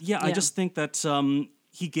notes. Yeah, I Yeah. just think that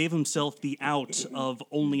he gave himself the out of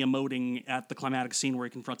only emoting at the climatic scene where he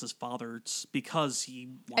confronts his father because he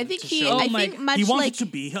wanted I think to he. show... I my- think much he wanted like to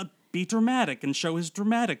be dramatic and show his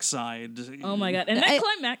dramatic side. Oh my god! And that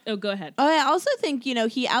climax. Oh, go ahead. I also think, he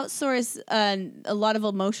outsourced a lot of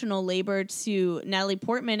emotional labor to Natalie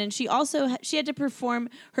Portman, and she had to perform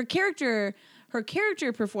her character. Her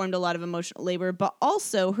character performed a lot of emotional labor, but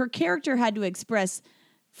also her character had to express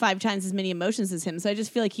 5 times as many emotions as him. So I just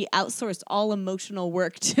feel like he outsourced all emotional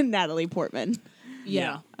work to Natalie Portman.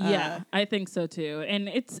 Yeah, I think so too. And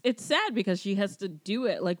it's sad because she has to do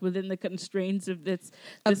it like within the constraints of this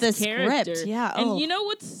character. Script. Yeah. And oh. you know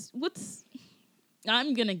what's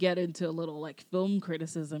I'm gonna get into a little like film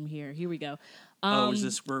criticism here. Here we go. Is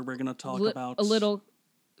this where we're going to talk about... a little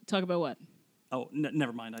talk about what? Oh,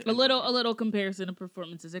 never mind. A little comparison of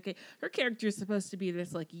performances. Okay, her character is supposed to be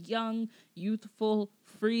this like young, youthful,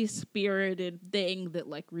 free-spirited thing that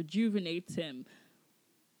like rejuvenates him.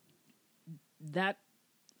 That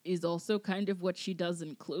is also kind of what she does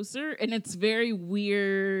in Closer, and it's very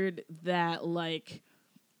weird that like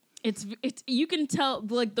it's you can tell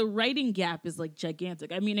like the writing gap is like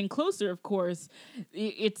gigantic. I mean, in Closer, of course,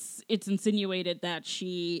 it's insinuated that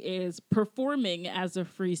she is performing as a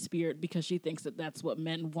free spirit because she thinks that that's what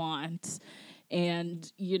men want,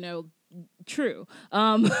 and true.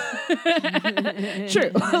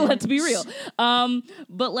 True. Let's be real.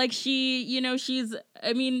 But like she's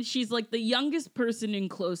like the youngest person in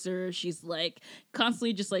Closer. She's like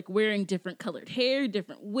constantly just like wearing different colored hair,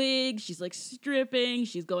 different wigs. She's like stripping.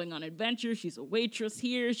 She's going on adventures. She's a waitress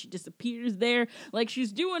here. She disappears there. Like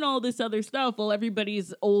she's doing all this other stuff while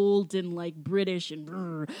everybody's old and like British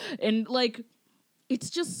and like it's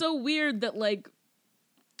just so weird that like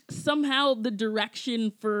somehow the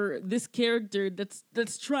direction for this character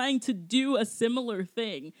that's trying to do a similar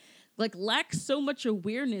thing like lacks so much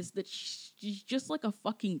awareness that she's just like a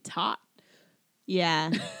fucking tot.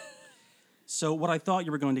 Yeah. So what I thought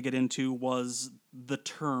you were going to get into was the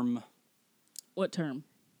term What term?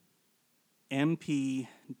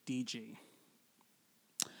 MPDG.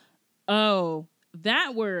 Oh,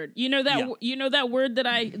 that word. You know that Yeah. you know that word that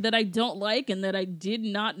I don't like and that I did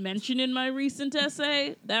not mention in my recent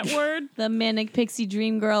essay? That word? The Manic Pixie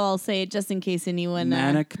Dream Girl. I'll say it just in case anyone...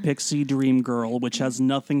 Manic Pixie Dream Girl, which has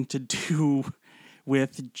nothing to do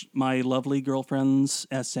with my lovely girlfriend's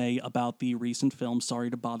essay about the recent film Sorry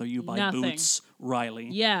to Bother You by Nothing. Boots Riley.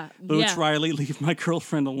 Yeah. Boots yeah. Riley, leave my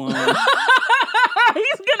girlfriend alone.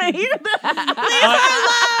 He's gonna hear that.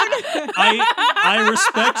 I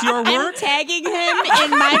respect your I'm work. tagging him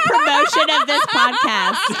in my promotion of this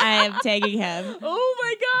podcast. I am tagging him. Oh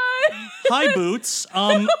my god. Hi, Boots.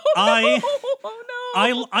 Oh no.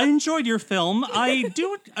 I enjoyed your film. I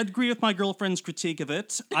do agree with my girlfriend's critique of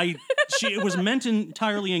it. It was meant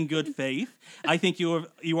entirely in good faith. I think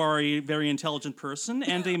you are a very intelligent person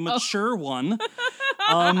and a mature one.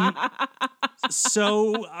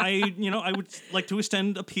 So I would like to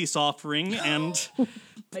extend a peace offering and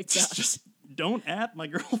My God. just don't at my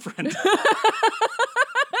girlfriend.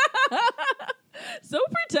 So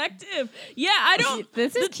protective. Yeah, I don't.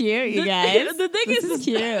 This is cute, you guys. The thing This is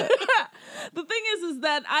cute. The thing is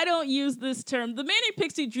that I don't use this term. The Manic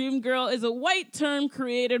Pixie Dream Girl is a white term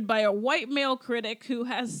created by a white male critic who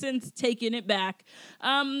has since taken it back.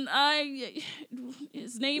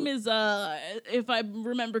 His name is, if I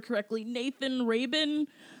remember correctly, Nathan Rabin.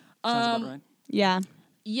 Sounds about right. Yeah.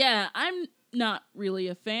 Yeah, I'm not really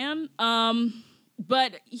a fan.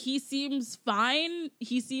 But he seems fine.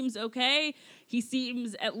 He seems okay. He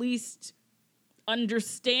seems at least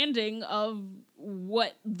understanding of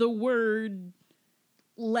what the word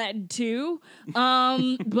led to.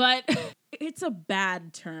 But it's a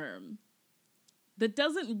bad term that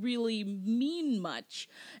doesn't really mean much.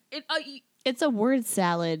 It's a word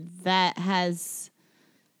salad that has...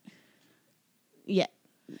 Yeah.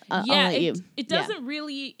 I'll let you. It doesn't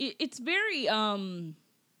really... It's very...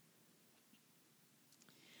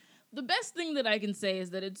 The best thing that I can say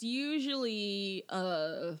is that it's usually,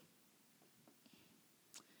 I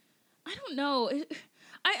don't know.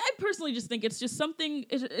 I personally just think it's just something,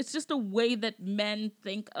 it's just a way that men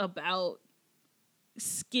think about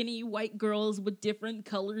skinny white girls with different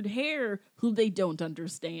colored hair who they don't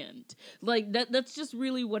understand. Like, that's just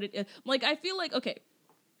really what it is. Like, I feel like, okay,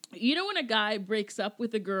 you know when a guy breaks up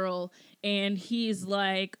with a girl and he's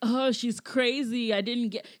like, oh, she's crazy.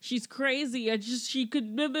 She's crazy. She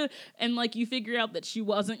could, blah, blah. And like you figure out that she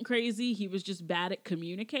wasn't crazy. He was just bad at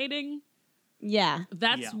communicating. Yeah.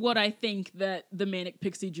 That's what I think that the Manic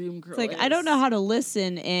Pixie Dream Girl It's like, is. I don't know how to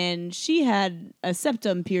listen, and she had a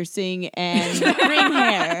septum piercing and green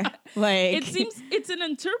hair. Like, It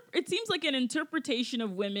seems like an interpretation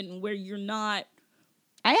of women where you're not.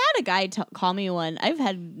 I had a guy call me one. I've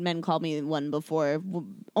had men call me one before,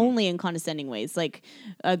 only in condescending ways. Like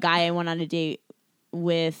a guy I went on a date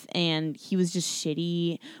with, and he was just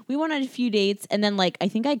shitty. We went on a few dates, and then like I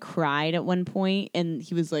think I cried at one point, and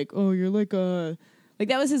he was like, "Oh, you're like a." Like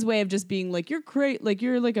that was his way of just being like, you're great, like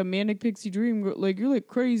you're like a manic pixie dream, like you're like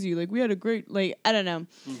crazy, like we had a great, like I don't know.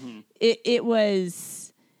 Mm-hmm.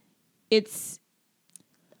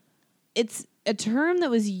 It's a term that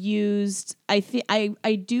was used. I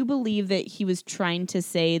do believe that he was trying to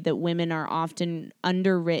say that women are often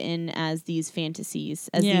underwritten as these fantasies,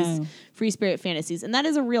 as these free spirit fantasies, and that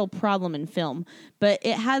is a real problem in film. But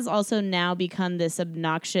it has also now become this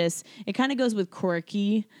obnoxious. It kind of goes with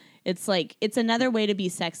quirky. It's like it's another way to be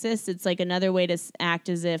sexist. It's like another way to act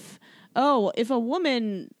as if, oh, if a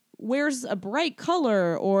woman wears a bright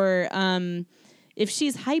color or if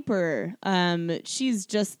she's hyper, she's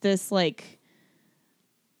just this like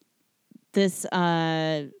this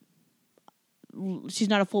she's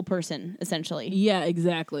not a full person, essentially. Yeah,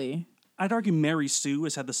 exactly. I'd argue Mary Sue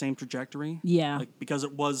has had the same trajectory. Yeah. Like, because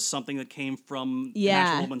it was something that came from an Yeah.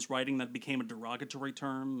 actual woman's writing that became a derogatory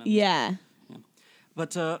term. And, Yeah.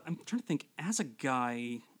 But I'm trying to think, as a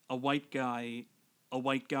guy, a white guy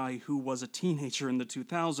who was a teenager in the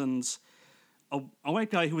 2000s, a white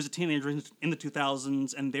guy who was a teenager in the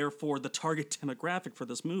 2000s, and therefore the target demographic for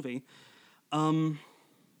this movie, I'm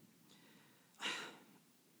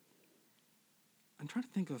trying to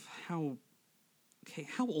think of how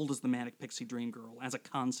old is the Manic Pixie Dream Girl as a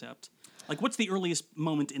concept? Like, what's the earliest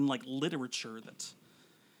moment in, like, literature that...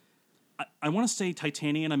 I want to say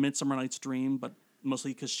Titania, A Midsummer Night's Dream, but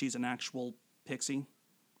mostly because she's an actual pixie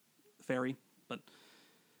fairy, but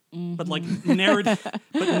like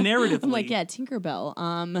narratively, I'm like, yeah, Tinkerbell.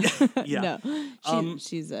 yeah, No,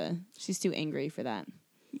 she's too angry for that.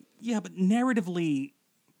 yeah, but narratively,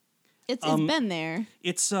 It's been there.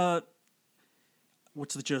 it's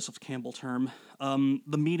what's the Joseph Campbell term?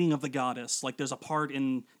 The meeting of the goddess. Like, there's a part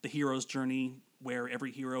in the hero's journey where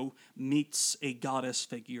every hero meets a goddess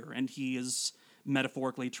figure, and he is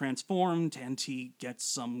metaphorically transformed, and he gets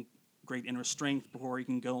some great inner strength before he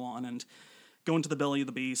can go on and go into the belly of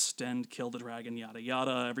the beast and kill the dragon, yada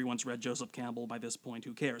yada. Everyone's read Joseph Campbell by this point,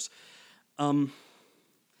 who cares? And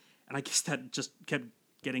I guess that just kept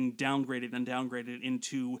getting downgraded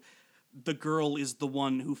into the girl is the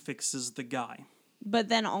one who fixes the guy. But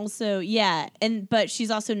then also, but she's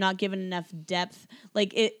also not given enough depth.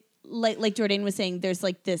 Like it, like Jordan was saying, there's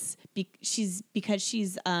like this. She's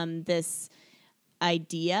this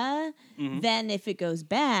idea. Mm-hmm. Then if it goes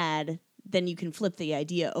bad, then you can flip the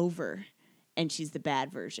idea over, and she's the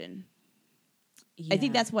bad version. I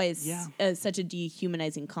think that's why it's such a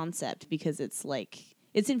dehumanizing concept, because it's like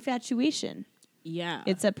it's infatuation. Yeah,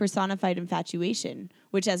 It's a personified infatuation,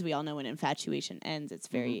 which, as we all know, when infatuation ends, it's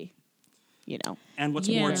very, And what's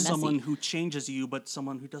Yeah. more, Messy. someone who changes you, but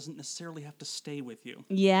someone who doesn't necessarily have to stay with you.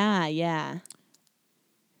 Yeah.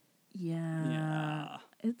 yeah.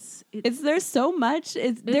 It's there's so much.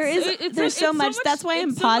 There's so much. That's why I'm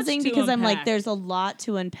it's so much pausing, to because I'm like, unpack. there's a lot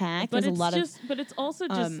to unpack. But There's a lot but it's also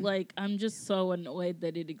just like, I'm just so annoyed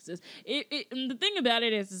that it exists. And the thing about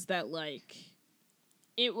it is that like,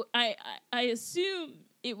 I assume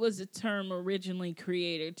it was a term originally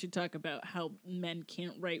created to talk about how men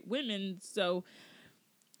can't write women. So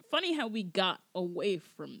funny how we got away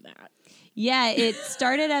from that. Yeah, it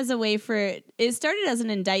started as a way it started as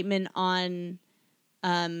an indictment on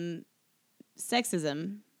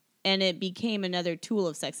sexism, and it became another tool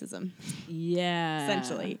of sexism. Yeah.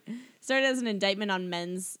 Essentially. Started as an indictment on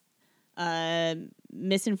men's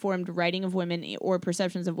misinformed writing of women or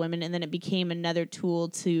perceptions of women, and then it became another tool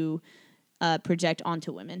to project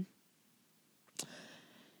onto women.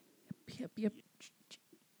 Yep.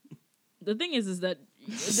 The thing is that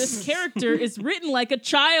this character is written like a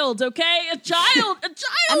child, okay? A child!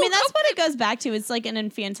 I mean, that's what it goes back to. It's like an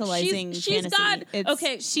infantilizing She's fantasy. got- It's,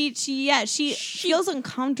 okay. She feels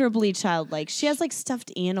uncomfortably childlike. She has like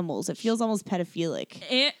stuffed animals. It feels almost pedophilic.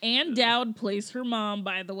 Ann Dowd plays her mom,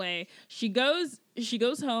 by the way. She goes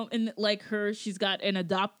home and like she's got an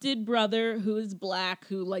adopted brother who is black,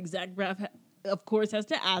 who like Zach Braff of course, has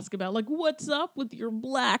to ask about, like, what's up with your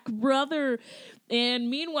black brother? And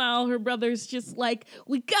meanwhile, her brother's just like,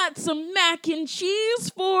 we got some mac and cheese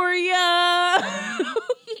for ya.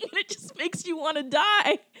 It just makes you want to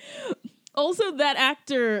die. Also, that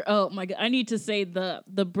actor, oh my God, I need to say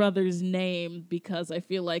the brother's name because I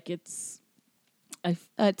feel like it's...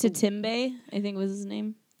 Tatimbe, I think was his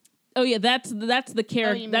name. Oh yeah, that's the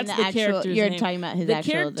character. That's the character's You're name. talking about his the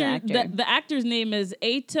actor. The actor's name is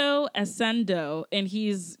Eto Asendo, and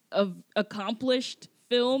he's an accomplished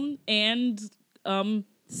film and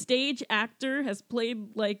stage actor. Has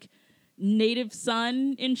played like native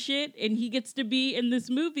son and shit, and he gets to be in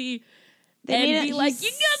this movie. And be like, you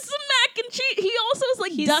got some mac and cheese. He also is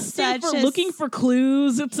like dusting for looking for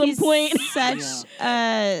clues at some point. Such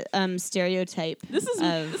a stereotype. This is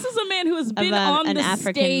a man who has been on an the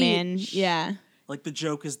African stage. man. Yeah. Like the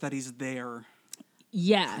joke is that he's there.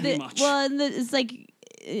 Yeah. Much. Well, and it's like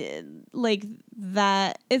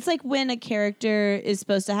that. It's like when a character is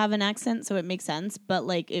supposed to have an accent, so it makes sense, but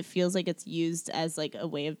like it feels like it's used as like a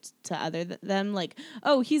way of to other them. Like,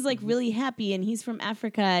 oh, he's like really happy, and he's from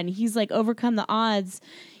Africa, and he's like overcome the odds.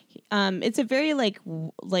 It's a very like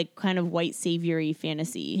kind of white saviory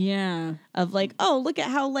fantasy. Yeah. Of like, oh, look at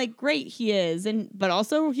how like great he is, but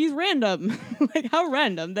also he's random. Like how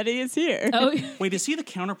random that he is here. Oh. Wait, is he the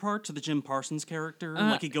counterpart to the Jim Parsons character?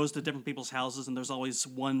 Like he goes to different people's houses and there's always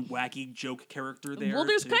one wacky joke character there. Well,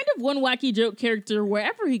 there's kind of one wacky joke character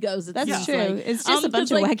wherever he goes. That's true. Like, it's just a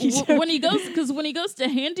bunch of wacky jokes. When he goes to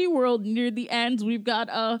Handy World near the end, we've got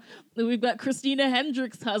Christina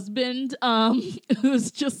Hendricks' husband,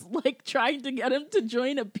 who's just like trying to get him to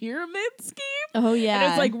join a pyramid scheme. Oh yeah,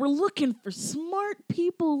 and it's like we're looking for smart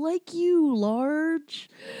people like you, Large.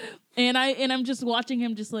 And I'm just watching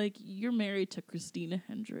him, just like you're married to Christina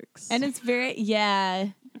Hendricks, and it's very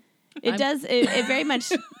It very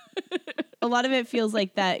much. A lot of it feels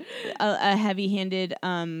like that a heavy-handed.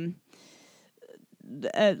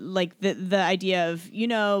 Like the idea of, you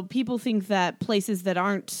know, people think that places that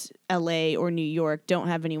aren't LA or New York don't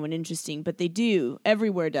have anyone interesting, but they do.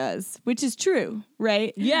 Everywhere does, which is true,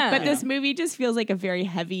 right? Yeah. But this movie just feels like a very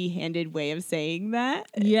heavy-handed way of saying that.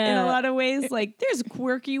 Yeah. In a lot of ways, like there's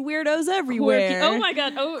quirky weirdos everywhere. Oh my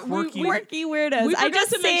God! Quirky weirdos.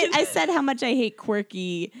 I said how much I hate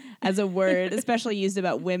quirky as a word, especially used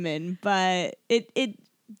about women, but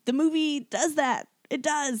the movie does that. It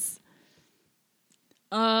does.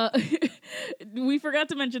 We forgot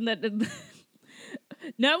to mention that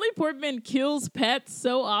Natalie Portman kills pets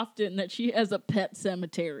so often that she has a pet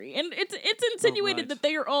cemetery, and it's insinuated that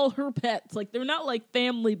they are all her pets. Like they're not like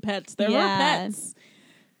family pets; they're her pets.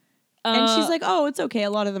 And she's like, "Oh, it's okay. A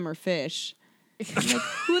lot of them are fish." I'm like,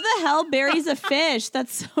 who the hell buries a fish?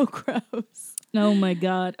 That's so gross. Oh my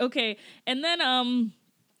God. Okay, and then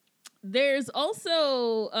there's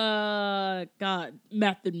also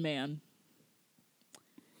Method Man.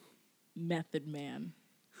 Method Man.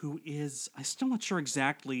 Who is, I'm still not sure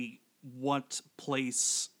exactly what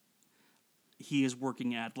place he is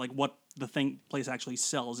working at, like what the place actually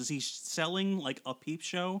sells. Is he selling like a peep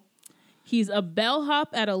show? He's a bellhop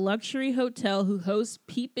at a luxury hotel who hosts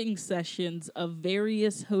peeping sessions of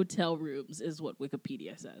various hotel rooms, is what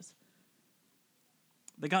Wikipedia says.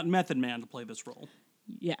 They got Method Man to play this role.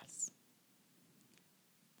 Yes.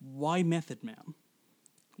 Why Method Man?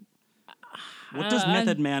 What does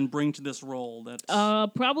Method Man bring to this role?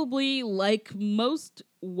 That probably like most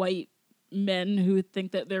white men who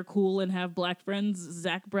think that they're cool and have black friends,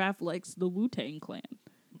 Zach Braff likes the Wu-Tang Clan.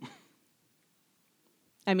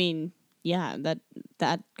 I mean, yeah,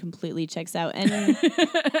 that completely checks out. And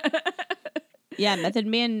yeah, Method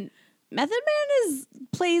Man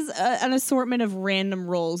plays an assortment of random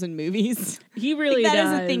roles in movies. He really does. That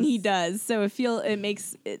is a thing he does. So it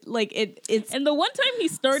makes it like it's. And the one time he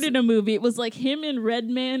started a movie, it was like him and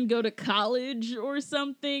Redman go to college or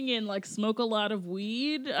something and like smoke a lot of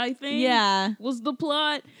weed, I think. Yeah. Was the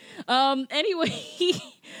plot. Anyway,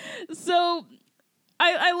 so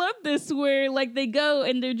I love this where like they go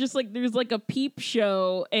and they're just like there's like a peep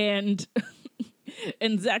show and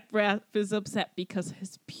and Zach Braff is upset because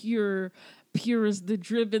his pure as the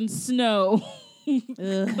driven snow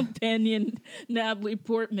companion Natalie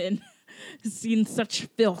Portman has seen such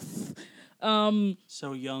filth. So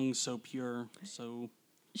young, so pure, so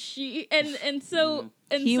she and so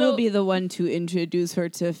he will be the one to introduce her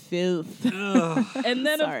to filth. And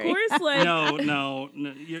then of course like no,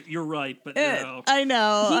 you're right, but no. I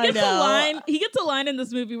know. He gets a line in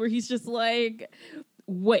this movie where he's just like,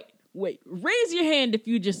 wait, raise your hand if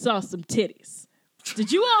you just saw some titties.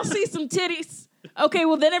 Did you all see some titties? Okay,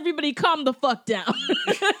 well then everybody calm the fuck down.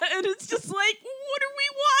 And it's just like, what are we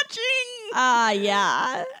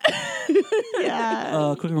Yeah.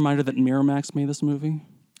 Yeah. Quick reminder that Miramax made this movie.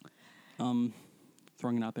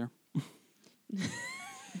 Throwing it out there.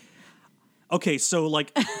 Okay, so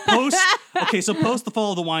post the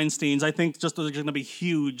fall of the Weinsteins, I think just there's going to be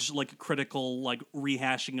huge critical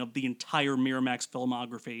rehashing of the entire Miramax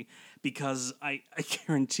filmography, because I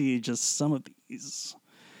guarantee just some of these.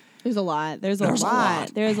 There's a lot. There's a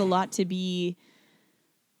lot. There's a lot to be.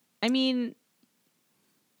 I mean,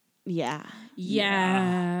 yeah.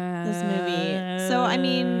 This movie. So I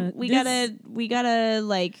mean, we gotta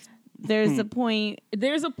there's a point.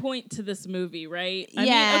 There's a point to this movie, right? Yeah,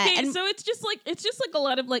 I mean, okay, and so it's just like a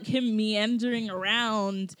lot of him meandering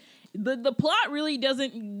around. The plot really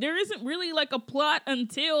doesn't. There isn't really a plot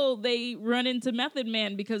until they run into Method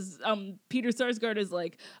Man, because Peter Sarsgaard is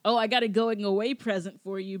like, oh, I got a going away present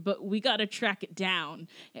for you, but we got to track it down,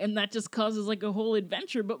 and that just causes a whole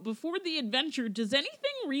adventure. But before the adventure, does anything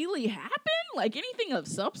really happen? Anything of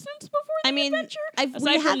substance before the adventure?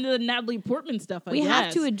 Aside from the Natalie Portman stuff, we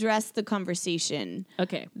have to address the conversation.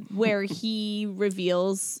 Okay, where he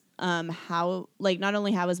reveals how not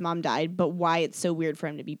only how his mom died, but why it's so weird for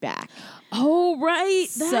him to be back. Oh, right.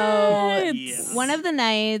 So one of the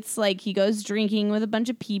nights, he goes drinking with a bunch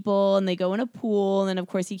of people, and they go in a pool, and then of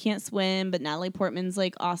course he can't swim, but Natalie Portman's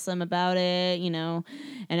awesome about it, and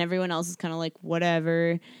everyone else is kind of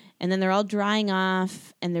whatever. And then they're all drying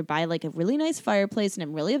off, and they're by a really nice fireplace, and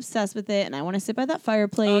I'm really obsessed with it, and I want to sit by that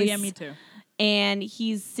fireplace. Oh yeah, me too. And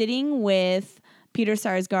he's sitting with Peter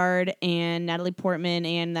Sarsgaard and Natalie Portman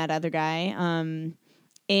and that other guy.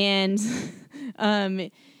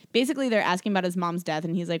 Basically they're asking about his mom's death,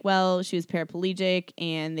 and he's like, well, she was paraplegic,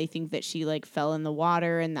 and they think that she fell in the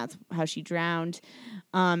water, and that's how she drowned.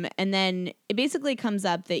 And then it basically comes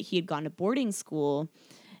up that he had gone to boarding school,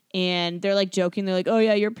 and they're joking. They're like, oh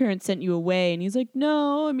yeah, your parents sent you away. And he's like,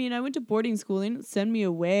 no, I mean, I went to boarding school. They didn't send me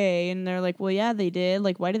away. And they're like, well, yeah, they did.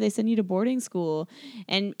 Why did they send you to boarding school?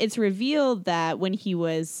 And it's revealed that when he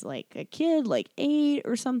was a kid, 8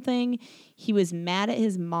 or something, he was mad at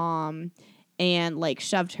his mom and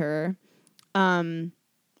shoved her,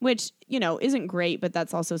 which, isn't great, but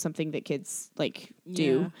that's also something that kids do.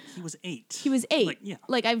 Yeah. He was 8. He was 8. Yeah.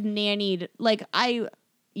 I've nannied,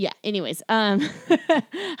 yeah, anyways, I'm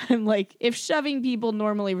if shoving people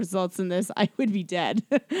normally results in this, I would be dead.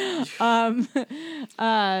 And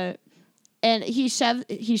he shoves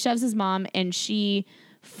his mom, and she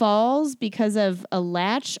falls because of a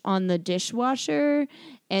latch on the dishwasher,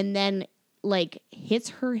 and then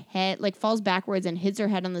hits her head, falls backwards and hits her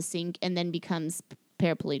head on the sink, and then becomes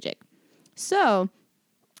paraplegic. So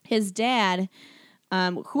his dad,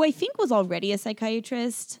 who I think was already a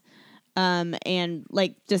psychiatrist, and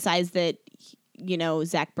decides that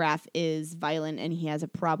Zach Braff is violent and he has a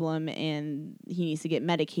problem and he needs to get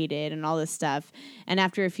medicated and all this stuff. And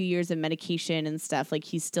after a few years of medication and stuff,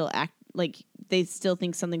 he's still they still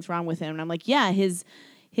think something's wrong with him. And I'm like, yeah, his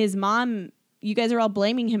mom, you guys are all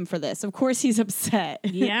blaming him for this. Of course he's upset.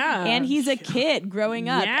 Yeah. And he's a kid growing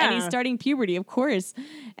up, and he's Yeah. starting puberty, of course.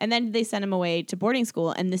 And then they send him away to boarding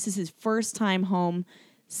school, and this is his first time home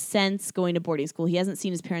since going to boarding school. He hasn't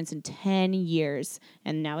seen his parents in 10 years,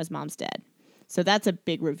 and now his mom's dead. So that's a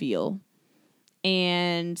big reveal.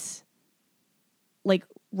 And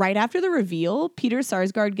right after the reveal, Peter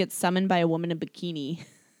Sarsgaard gets summoned by a woman in a bikini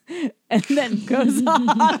and then goes off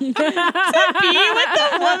to be with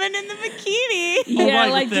the woman in the bikini. Yeah,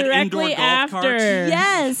 right, with that directly indoor golf cart. after.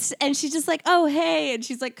 Yes, and she's just oh hey, and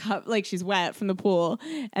she's she's wet from the pool,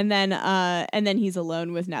 and then he's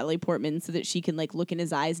alone with Natalie Portman so that she can look in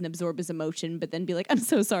his eyes and absorb his emotion, but then be I'm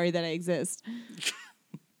so sorry that I exist.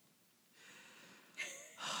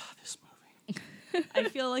 This movie. I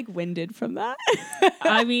feel winded from that.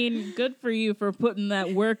 I mean, good for you for putting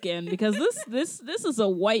that work in, because this is a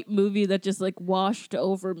white movie that just washed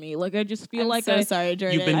over me. I just feel I'm so sorry,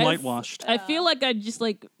 Jordan. You've been whitewashed. I feel like I just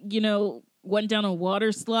went down a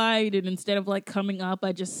water slide, and instead of coming up,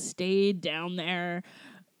 I just stayed down there.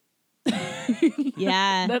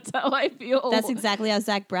 Yeah, That's how I feel. that's exactly how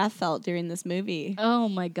Zach Braff felt during this movie. Oh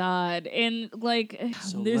my god! And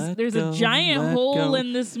So there's let a giant let hole go.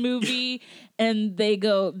 in this movie, and they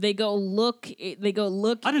go look. I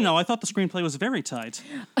don't know. I thought the screenplay was very tight.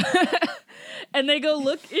 And they go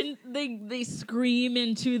look in. They scream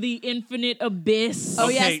into the infinite abyss. Oh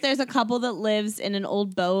Okay. yes, there's a couple that lives in an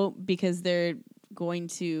old boat because they're going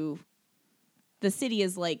to. The city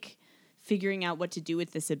is figuring out what to do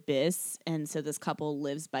with this abyss, and so this couple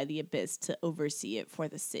lives by the abyss to oversee it for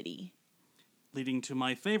the city. Leading to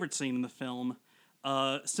my favorite scene in the film.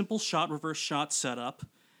 Simple shot, reverse shot setup.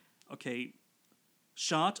 Okay.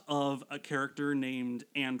 Shot of a character named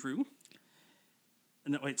Andrew.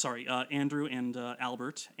 No, wait, sorry. Andrew and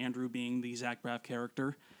Albert. Andrew being the Zach Braff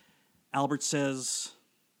character. Albert says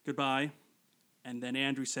goodbye, and then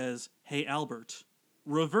Andrew says, "Hey, Albert."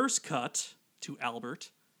 Reverse cut to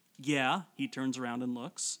Albert. Yeah, he turns around and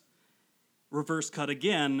looks. Reverse cut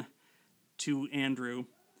again to Andrew.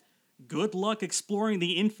 Good luck exploring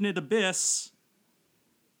the infinite abyss.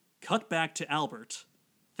 Cut back to Albert.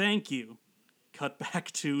 Thank you. Cut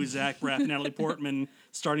back to Zach Braff and Natalie Portman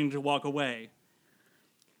starting to walk away.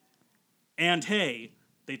 And hey,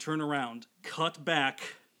 they turn around. Cut back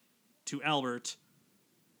to Albert.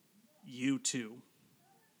 You too.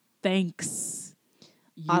 Thanks.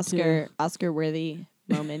 You too. Oscar worthy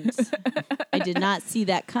moment. I did not see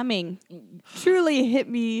that coming. Truly hit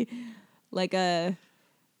me like a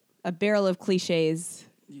barrel of cliches.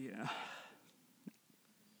 Yeah.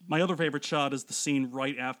 My other favorite shot is the scene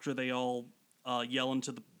right after they all yell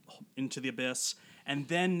into the abyss, and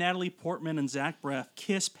then Natalie Portman and Zach Braff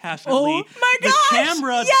kiss passionately. Oh my gosh! The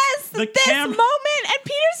camera, yes, this moment, and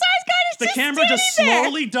Peter Sarsgaard is the just camera just there.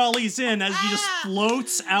 slowly dollies in as he just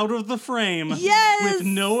floats out of the frame. Yes. With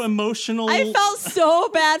no emotional. I felt so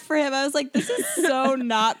bad for him. I was like, this is so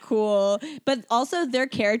not cool. But also, their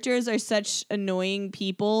characters are such annoying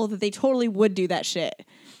people that they totally would do that shit.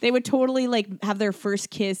 They would totally like have their first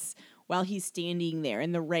kiss while he's standing there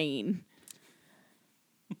in the rain.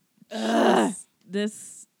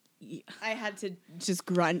 This. I had to just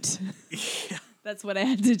grunt. Yeah. That's what I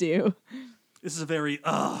had to do. This is a very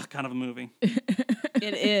kind of a movie.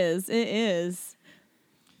 It is. It is.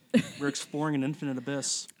 We're exploring an infinite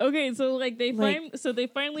abyss. Okay, so like they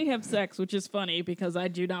finally have sex, which is funny because I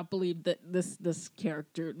do not believe that this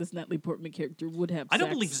character, this Natalie Portman character, would have. I sex. don't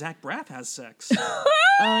believe Zach Braff has sex.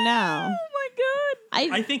 Oh no. Oh my god.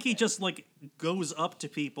 I think he just like goes up to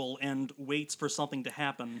people and waits for something to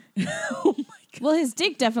happen. Oh my god. Well, his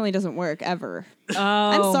dick definitely doesn't work ever. Oh,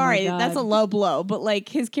 I'm sorry, my God. that's a low blow, but like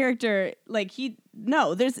his character, like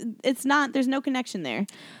there's no connection there.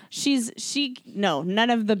 None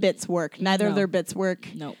of the bits work. Neither of No. their bits work.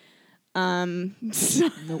 No.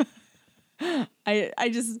 Nope. I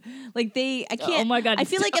just like I can't. Oh my God. I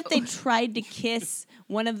feel like if they tried to kiss,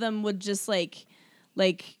 one of them would just like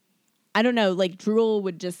I don't know, like drool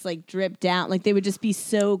would just like drip down. Like they would just be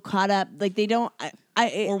so caught up. Like they don't.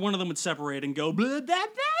 Or one of them would separate and go blah, blah,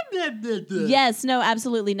 blah, blah, blah. Yes, no,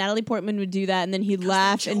 absolutely. Natalie Portman would do that, and then he'd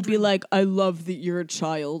laugh and be like, "I love that you're a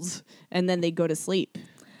child," and then they'd go to sleep.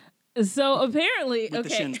 So apparently, With the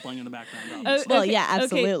okay. shins playing in the background. Obviously. Well, yeah,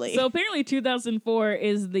 absolutely. Okay. So apparently, 2004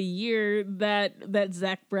 is the year that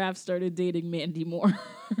Zach Braff started dating Mandy Moore.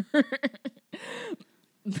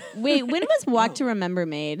 Wait, when was Walk to Remember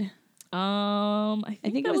made? I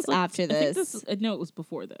think it was after this. No, it was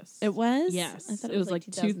before this. It was? Yes. I thought it was like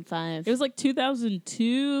 2005. It was like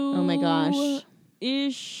 2002. Oh my gosh.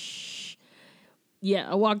 Ish. Yeah,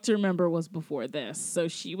 A Walk to Remember was before this, so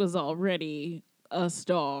she was already a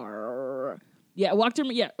star. Yeah, Walk to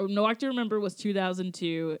Remember was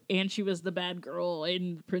 2002, and she was the bad girl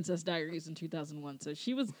in Princess Diaries in 2001. So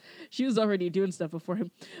she was already doing stuff before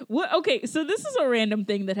him. What? Okay, so this is a random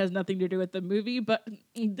thing that has nothing to do with the movie, but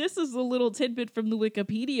this is a little tidbit from the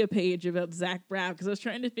Wikipedia page about Zach Braff because I was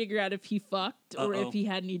trying to figure out if he fucked or if he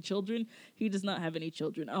had any children. He does not have any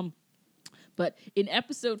children. But in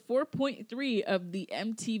episode 4.3 of the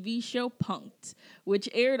MTV show Punk'd, which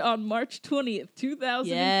aired on March 20th, 2005,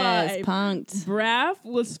 Yes, Punk'd. Braff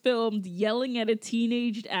was filmed yelling at a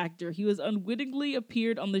teenaged actor. He was unwittingly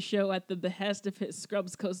appeared on the show at the behest of his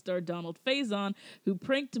Scrubs co-star Donald Faison, who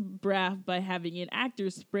pranked Braff by having an actor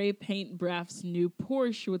spray paint Braff's new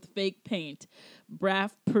Porsche with fake paint.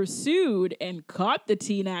 Braff pursued and caught the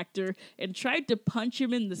teen actor and tried to punch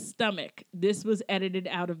him in the stomach. This was edited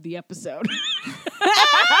out of the episode.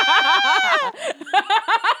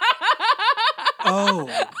 Oh.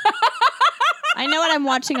 I know what I'm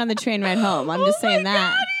watching on the train ride home. I'm just saying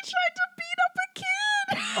that. God, he tried to beat up a kid.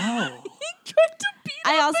 Oh. He tried to beat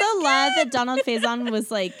I up also a kid. love that Donald Faison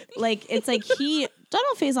was like it's like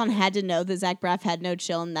Donald Faison had to know that Zach Braff had no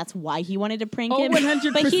chill, and that's why he wanted to prank him.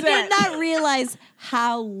 100%. But he did not realize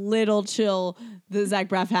how little chill the Zach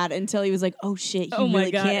Braff had until he was like, "Oh shit, he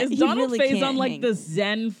really can't." Is he Donald really Faison can't like hang. the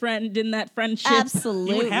Zen friend in that friendship?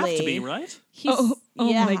 Absolutely, You would have to be, right? He's,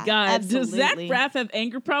 yeah, my God. Does Zach absolutely. Braff have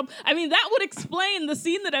anger problems? I mean, that would explain the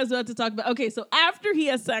scene that I was about to talk about. Okay, so after he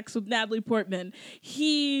has sex with Natalie Portman,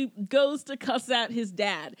 he goes to cuss out his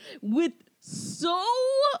dad with so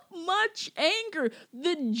much anger.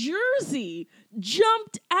 The jersey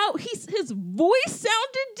jumped out. His voice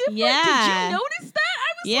sounded different. Yeah. Did you notice that?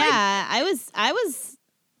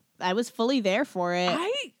 I was fully there for it.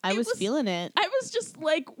 I was feeling it. I was just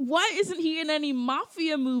like, why isn't he in any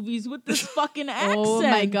mafia movies with this fucking accent? Oh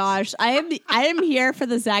my gosh, I am here for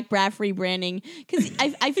the Zach Braff rebranding because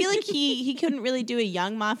I feel like he couldn't really do a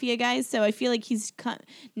young mafia guy, so I feel like he's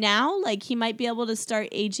now like he might be able to start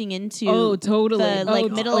aging into the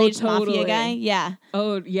like middle-aged mafia guy. Yeah.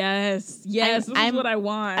 Oh yes, this is what I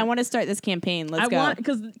want. I want to start this campaign. Let's go.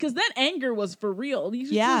 Because that anger was for real. He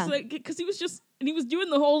was Yeah. just like, because he was just. And he was doing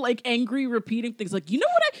the whole like angry repeating things like, you know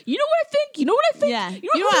what I think? You know what I think? Yeah. You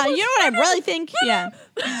know what I really think? Yeah.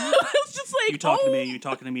 It's just like, You talking to me? You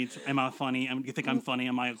talking to me? Am I funny? You think I'm funny?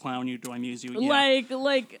 Am I a clown? Do I amuse you? Yeah.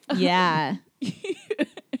 Like Yeah.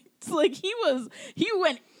 it's like he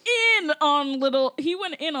went in on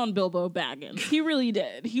Bilbo Baggins. He really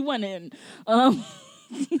did. He went in.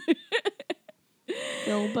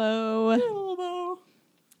 Bilbo.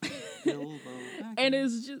 And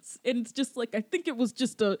it's just like I think it was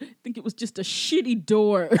just a shitty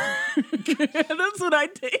door. That's what I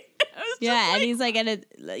think. Yeah, and he's like, and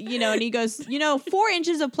he goes, 4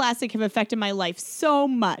 inches of plastic have affected my life so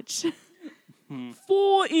much.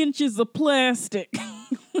 4 inches of plastic.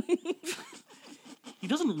 He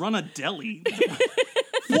doesn't run a deli.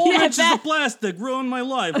 4 inches of plastic ruined my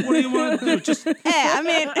life. What do you want to do? Just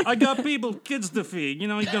I got kids to feed. You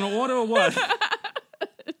gonna order or what?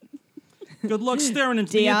 Good luck staring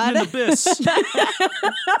into the infinite abyss.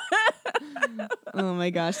 Oh my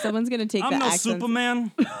gosh, someone's gonna take I'm the no accents.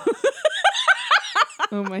 Superman.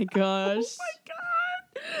 Oh my gosh. Oh my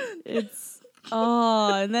god. It's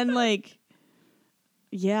and then like,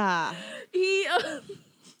 yeah. He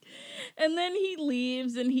and then he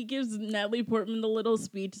leaves and he gives Natalie Portman the little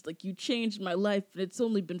speech. It's like, you changed my life and it's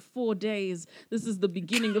only been 4 days. This is the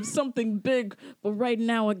beginning of something big, but right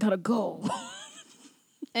now I gotta go.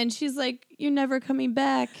 And she's like, you're never coming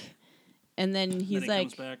back. And then he's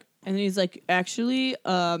like, actually,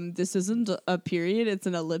 this isn't a period, it's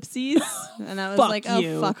an ellipses. And I was like,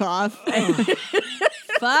 oh, fuck off.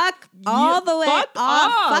 Fuck all the way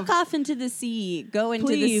off. Fuck off into the sea. Go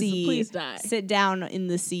into the sea. Please die. Sit down in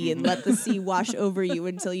the sea and let the sea wash over you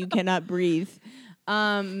until you cannot breathe.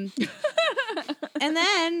 And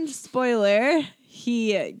then, spoiler,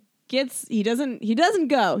 he doesn't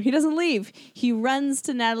go. He doesn't leave. He runs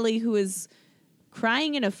to Natalie, who is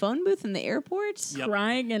crying in a phone booth in the airport. Yep.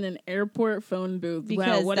 Crying in an airport phone booth.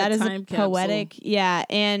 Because wow, what that a is time poetic. capsule. Yeah,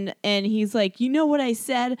 and he's like, you know what I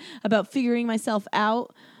said about figuring myself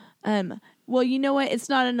out? Well, you know what? It's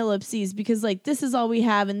not an ellipses because like this is all we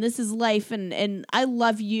have and this is life and I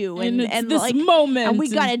love you and it's this like, moment and we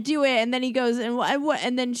gotta do it. And then he goes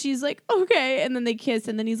and then she's like, okay, and then they kiss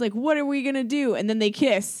and then he's like, what are we gonna do? And then they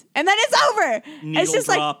kiss and then it's over. It's just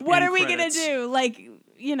like, what are we gonna do? Like,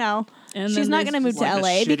 And she's then not there's gonna move just to like LA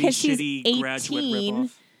a because she's shitty Graduate 18.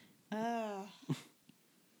 ripoff.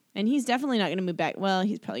 And he's definitely not gonna move back. Well,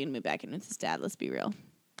 he's probably gonna move back in with his dad. Let's be real.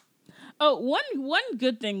 Oh, one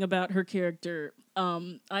good thing about her character,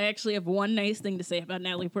 I actually have one nice thing to say about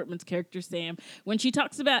Natalie Portman's character, Sam. When she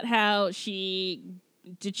talks about how she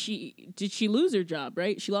lose her job,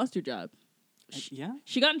 right? She lost her job. Yeah.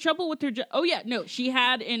 She got in trouble with her job. Oh, yeah. No, she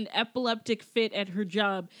had an epileptic fit at her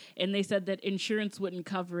job, and they said that insurance wouldn't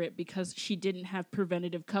cover it because she didn't have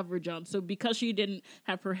preventative coverage on. So because she didn't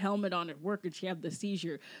have her helmet on at work and she had the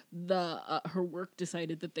seizure, her work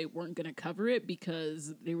decided that they weren't going to cover it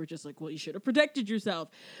because they were just like, well, you should have protected yourself.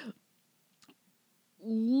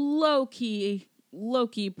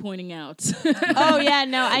 Loki pointing out. Oh yeah,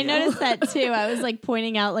 no, I noticed that too. I was like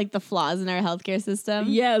pointing out like the flaws in our healthcare system.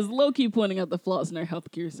 Yes, low-key pointing out the flaws in our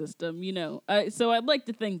healthcare system, So I'd like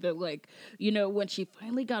to think that, like, when she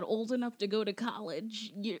finally got old enough to go to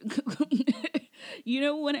college,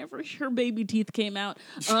 whenever her baby teeth came out,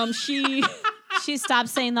 she stopped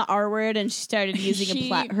saying the R word and she started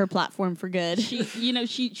using her platform for good.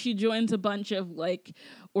 She joins a bunch of like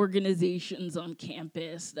organizations on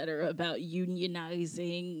campus that are about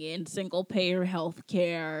unionizing and single payer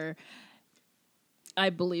healthcare.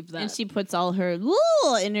 I believe that. And she puts all her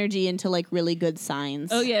energy into like really good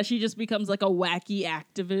signs. Oh yeah, she just becomes like a wacky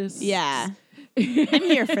activist. Yeah. I'm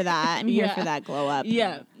here for that. I'm here for that glow up.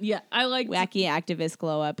 Yeah. I like wacky activist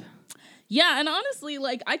glow up. Yeah, and honestly,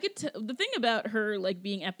 like I could the thing about her like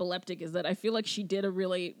being epileptic is that I feel like she did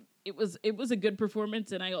it was a good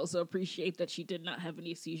performance, and I also appreciate that she did not have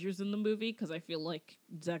any seizures in the movie because I feel like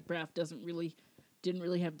Zach Braff didn't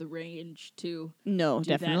really have the range to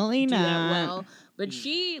definitely do not that well. But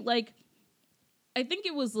she I think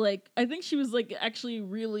she was like actually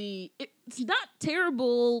really it's not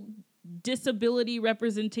terrible disability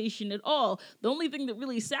representation at all. The only thing that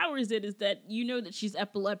really sours it is that that she's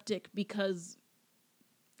epileptic because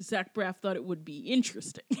Zach Braff thought it would be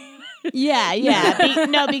interesting. Yeah.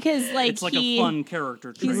 No, because like It's like a fun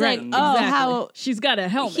character trait. he's like, and- oh, Exactly. how she's got a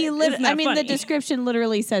helmet. I mean, funny? the description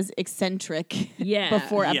literally says eccentric Yeah.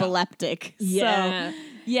 before Yeah. epileptic. Yeah. So,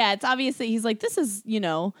 yeah, it's obviously he's like, this is,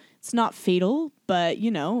 it's not fatal, but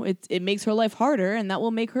it makes her life harder, and that will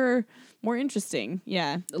make her more interesting.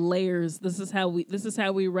 Yeah. Layers. This is how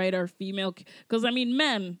we write our female, because I mean,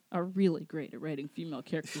 men are really great at writing female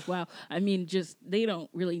characters. Wow. I mean, just they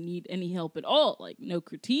don't really need any help at all. Like no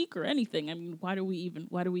critique or anything. I mean, why do we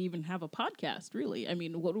even have a podcast? Really? I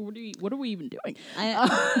mean, what are we even doing?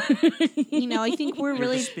 I think we're You're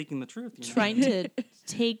really just speaking the truth. trying to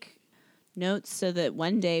take notes so that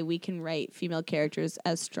one day we can write female characters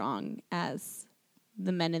as strong as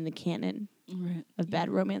the men in the canon Right. of bad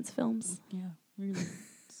romance films. Yeah. Really.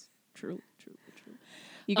 It's true.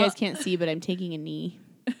 You guys can't see, but I'm taking a knee.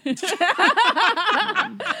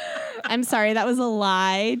 I'm sorry, that was a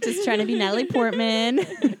lie. Just trying to be Natalie Portman.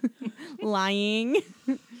 Lying.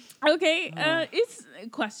 Okay, it's a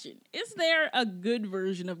question. Is there a good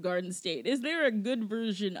version of Garden State? Is there a good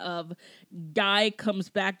version of Guy Comes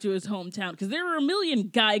Back to His Hometown? Because there are a million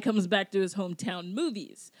Guy Comes Back to His Hometown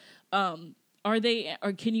movies. Or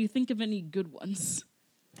can you think of any good ones?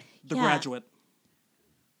 The Yeah. Graduate.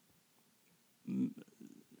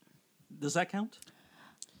 Does that count?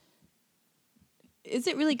 Is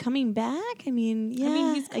it really coming back? I mean,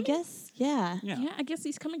 yeah, he's I guess, yeah. Yeah. Yeah, I guess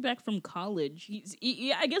he's coming back from college.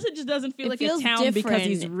 I guess it just doesn't feel It like feels a town because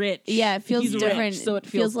he's different. rich. Yeah, it feels He's rich, different. so it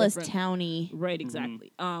feels less different. towny. Right,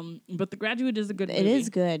 exactly. But The Graduate is a good movie. It is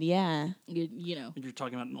good, yeah. You know. You're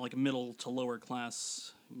talking about like a middle to lower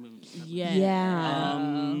class movie. Yeah. Yeah.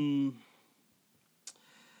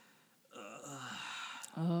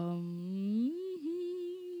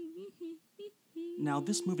 Now,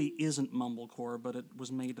 this movie isn't mumblecore, but it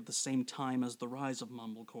was made at the same time as the rise of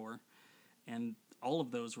mumblecore, and all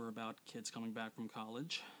of those were about kids coming back from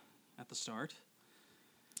college at the start.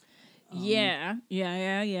 Yeah.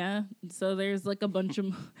 So there's like a bunch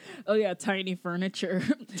of, tiny furniture.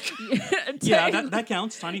 Yeah, that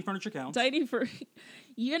counts. Tiny furniture counts. Tiny for,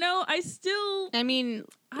 I mean,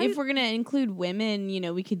 if we're gonna include women,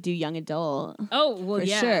 we could do young adult, for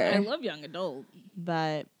sure. I love young adult.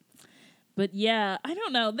 but yeah, I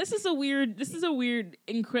don't know. This is a weird,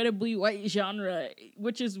 incredibly white genre,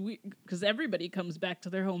 which is weird because everybody comes back to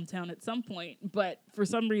their hometown at some point. But for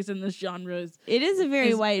some reason, this genre is it is a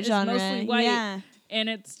very white it's genre. mostly white, Yeah. and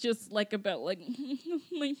it's just like about like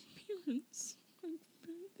my parents,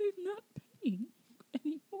 they're not paying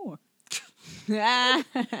anymore.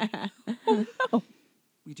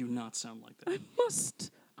 We do not sound like that. I must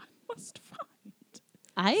find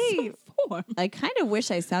I form. I kind of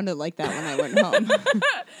wish I sounded like that when I went home.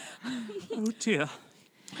 Oh dear.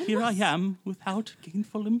 Here I am without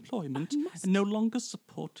gainful employment and no longer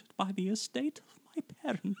supported by the estate of my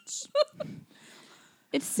parents.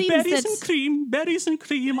 It seems Berries and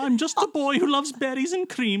cream. I'm just a boy who loves berries and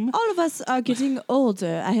cream. all of us are getting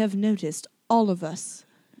older. I have noticed. All of us.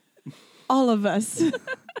 All of us.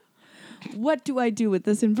 What do I do with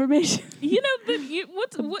this information?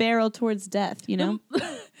 What Barrel towards death, the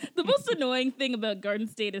most annoying thing about Garden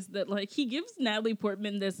State is that like he gives Natalie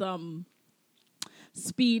Portman this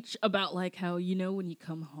speech about like how when you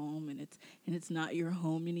come home and it's not your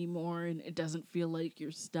home anymore and it doesn't feel like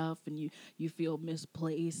your stuff and you feel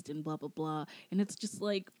misplaced and blah blah blah, and it's just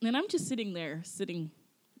like, and I'm just sitting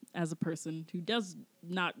as a person who does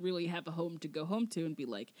not really have a home to go home to and be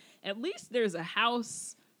like, at least there's a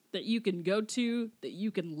house that you can go to, that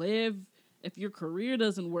you can live if your career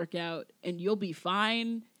doesn't work out, and you'll be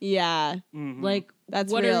fine. Yeah. Like,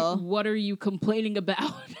 That's what real. What are you complaining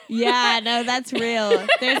about? Yeah, no, that's real.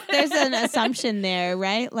 There's an assumption there,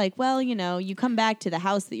 right? Like, well, you come back to the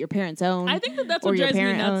house that your parents own. I think that's or what your drives me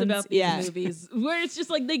parent nuts owns. about these Yeah. movies, where it's just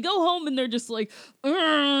like they go home and they're just like,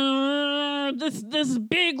 this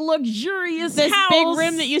big luxurious This house. big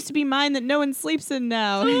room that used to be mine that no one sleeps in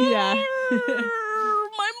now. Yeah.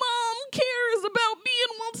 My mom cares about me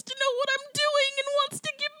and wants to know what I'm doing and wants to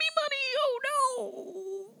give me money. Oh no!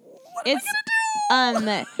 What am I gonna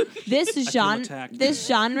do? attacked. This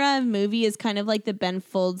genre of movie is kind of like the Ben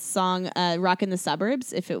Folds song "Rockin' the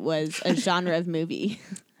Suburbs" if it was a genre of movie.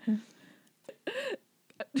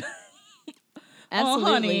 Absolutely. Oh,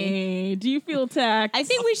 honey, do you feel attacked? I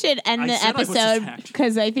think we should end I the said I was episode attacked.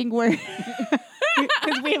 because I think we're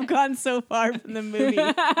because we have gone so far from the movie.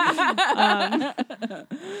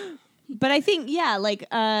 But I think like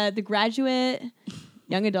The Graduate,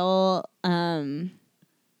 young adult.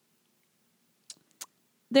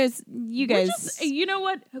 There's you We're guys. just, you know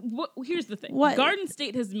what? Here's the thing. What? Garden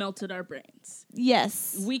State has melted our brains.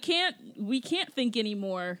 Yes. We can't think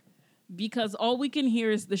anymore because all we can hear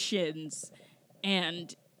is the Shins,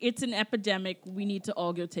 and it's an epidemic. We need to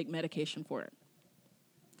all go take medication for it.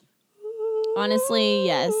 Honestly,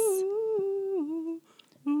 yes.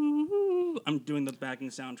 I'm doing the backing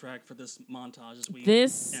soundtrack for this montage as we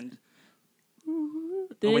This- end.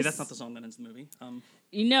 This, Oh wait, that's not the song that ends the movie.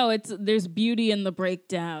 You know, there's beauty in the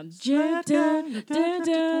breakdown.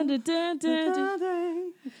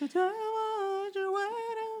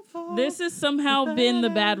 This has somehow been the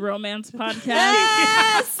Bad Romance podcast.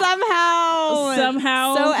 Ah,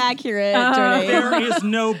 somehow. So accurate, Jordan. There is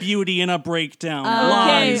no beauty in a breakdown.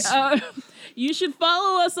 Okay, Lies. you should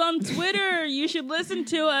follow us on Twitter. You should listen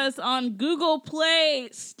to us on Google Play,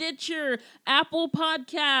 Stitcher, Apple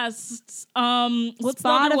Podcasts. What's the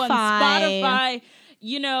other one? Spotify.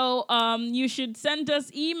 You know, you should send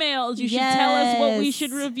us emails. You should tell us what we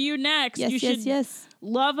should review next. Yes, you should yes.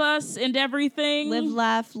 love us and everything. Live,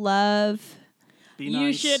 laugh, love. Be You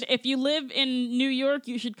nice. should, if you live in New York,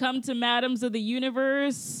 you should come to Madams of the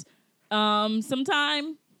Universe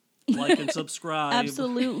sometime. like and subscribe.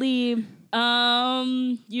 Absolutely.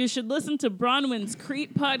 You should listen to Bronwyn's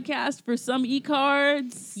Crete podcast for some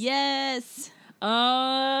e-cards. Yes.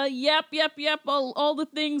 Yep. All the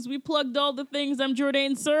things. We plugged all the things. I'm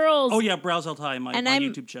Jordan Searles. Oh yeah, Browse Held High, my And I'm-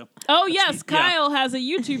 YouTube show. Oh, yes. yeah. Kyle has a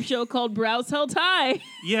YouTube show called Browse Held High.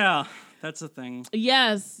 Yeah, that's a thing.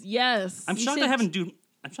 Yes. I'm shocked should- I haven't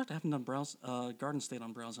done Browse Garden State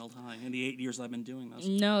on Browse Held High in the 8 years I've been doing this.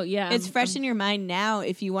 No, yeah. It's fresh in your mind now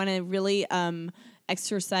if you want to really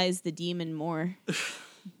exercise the demon more.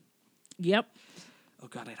 Yep. Oh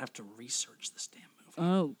god, I'd have to research this damn movie.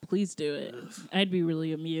 Oh, please do it. I'd be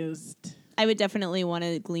really amused. I would definitely want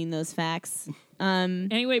to glean those facts.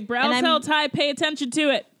 Anyway, Browse And I'm- Held High, pay attention to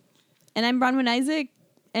it. And I'm Bronwyn Isaac,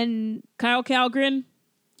 and Kyle Calgren,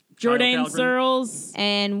 Jordan Calgren. Searles.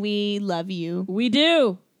 we love you. We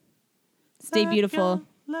do. Stay beautiful.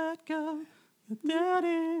 Let go. That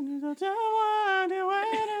is the one you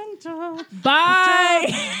waiting to. Bye.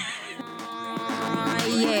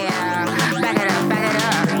 Yeah, back it up, back it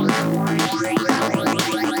up.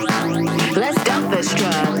 Let's dump this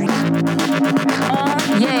truck.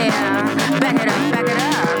 Yeah, back it up, back it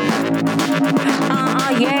up.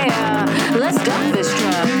 Yeah, let's dump this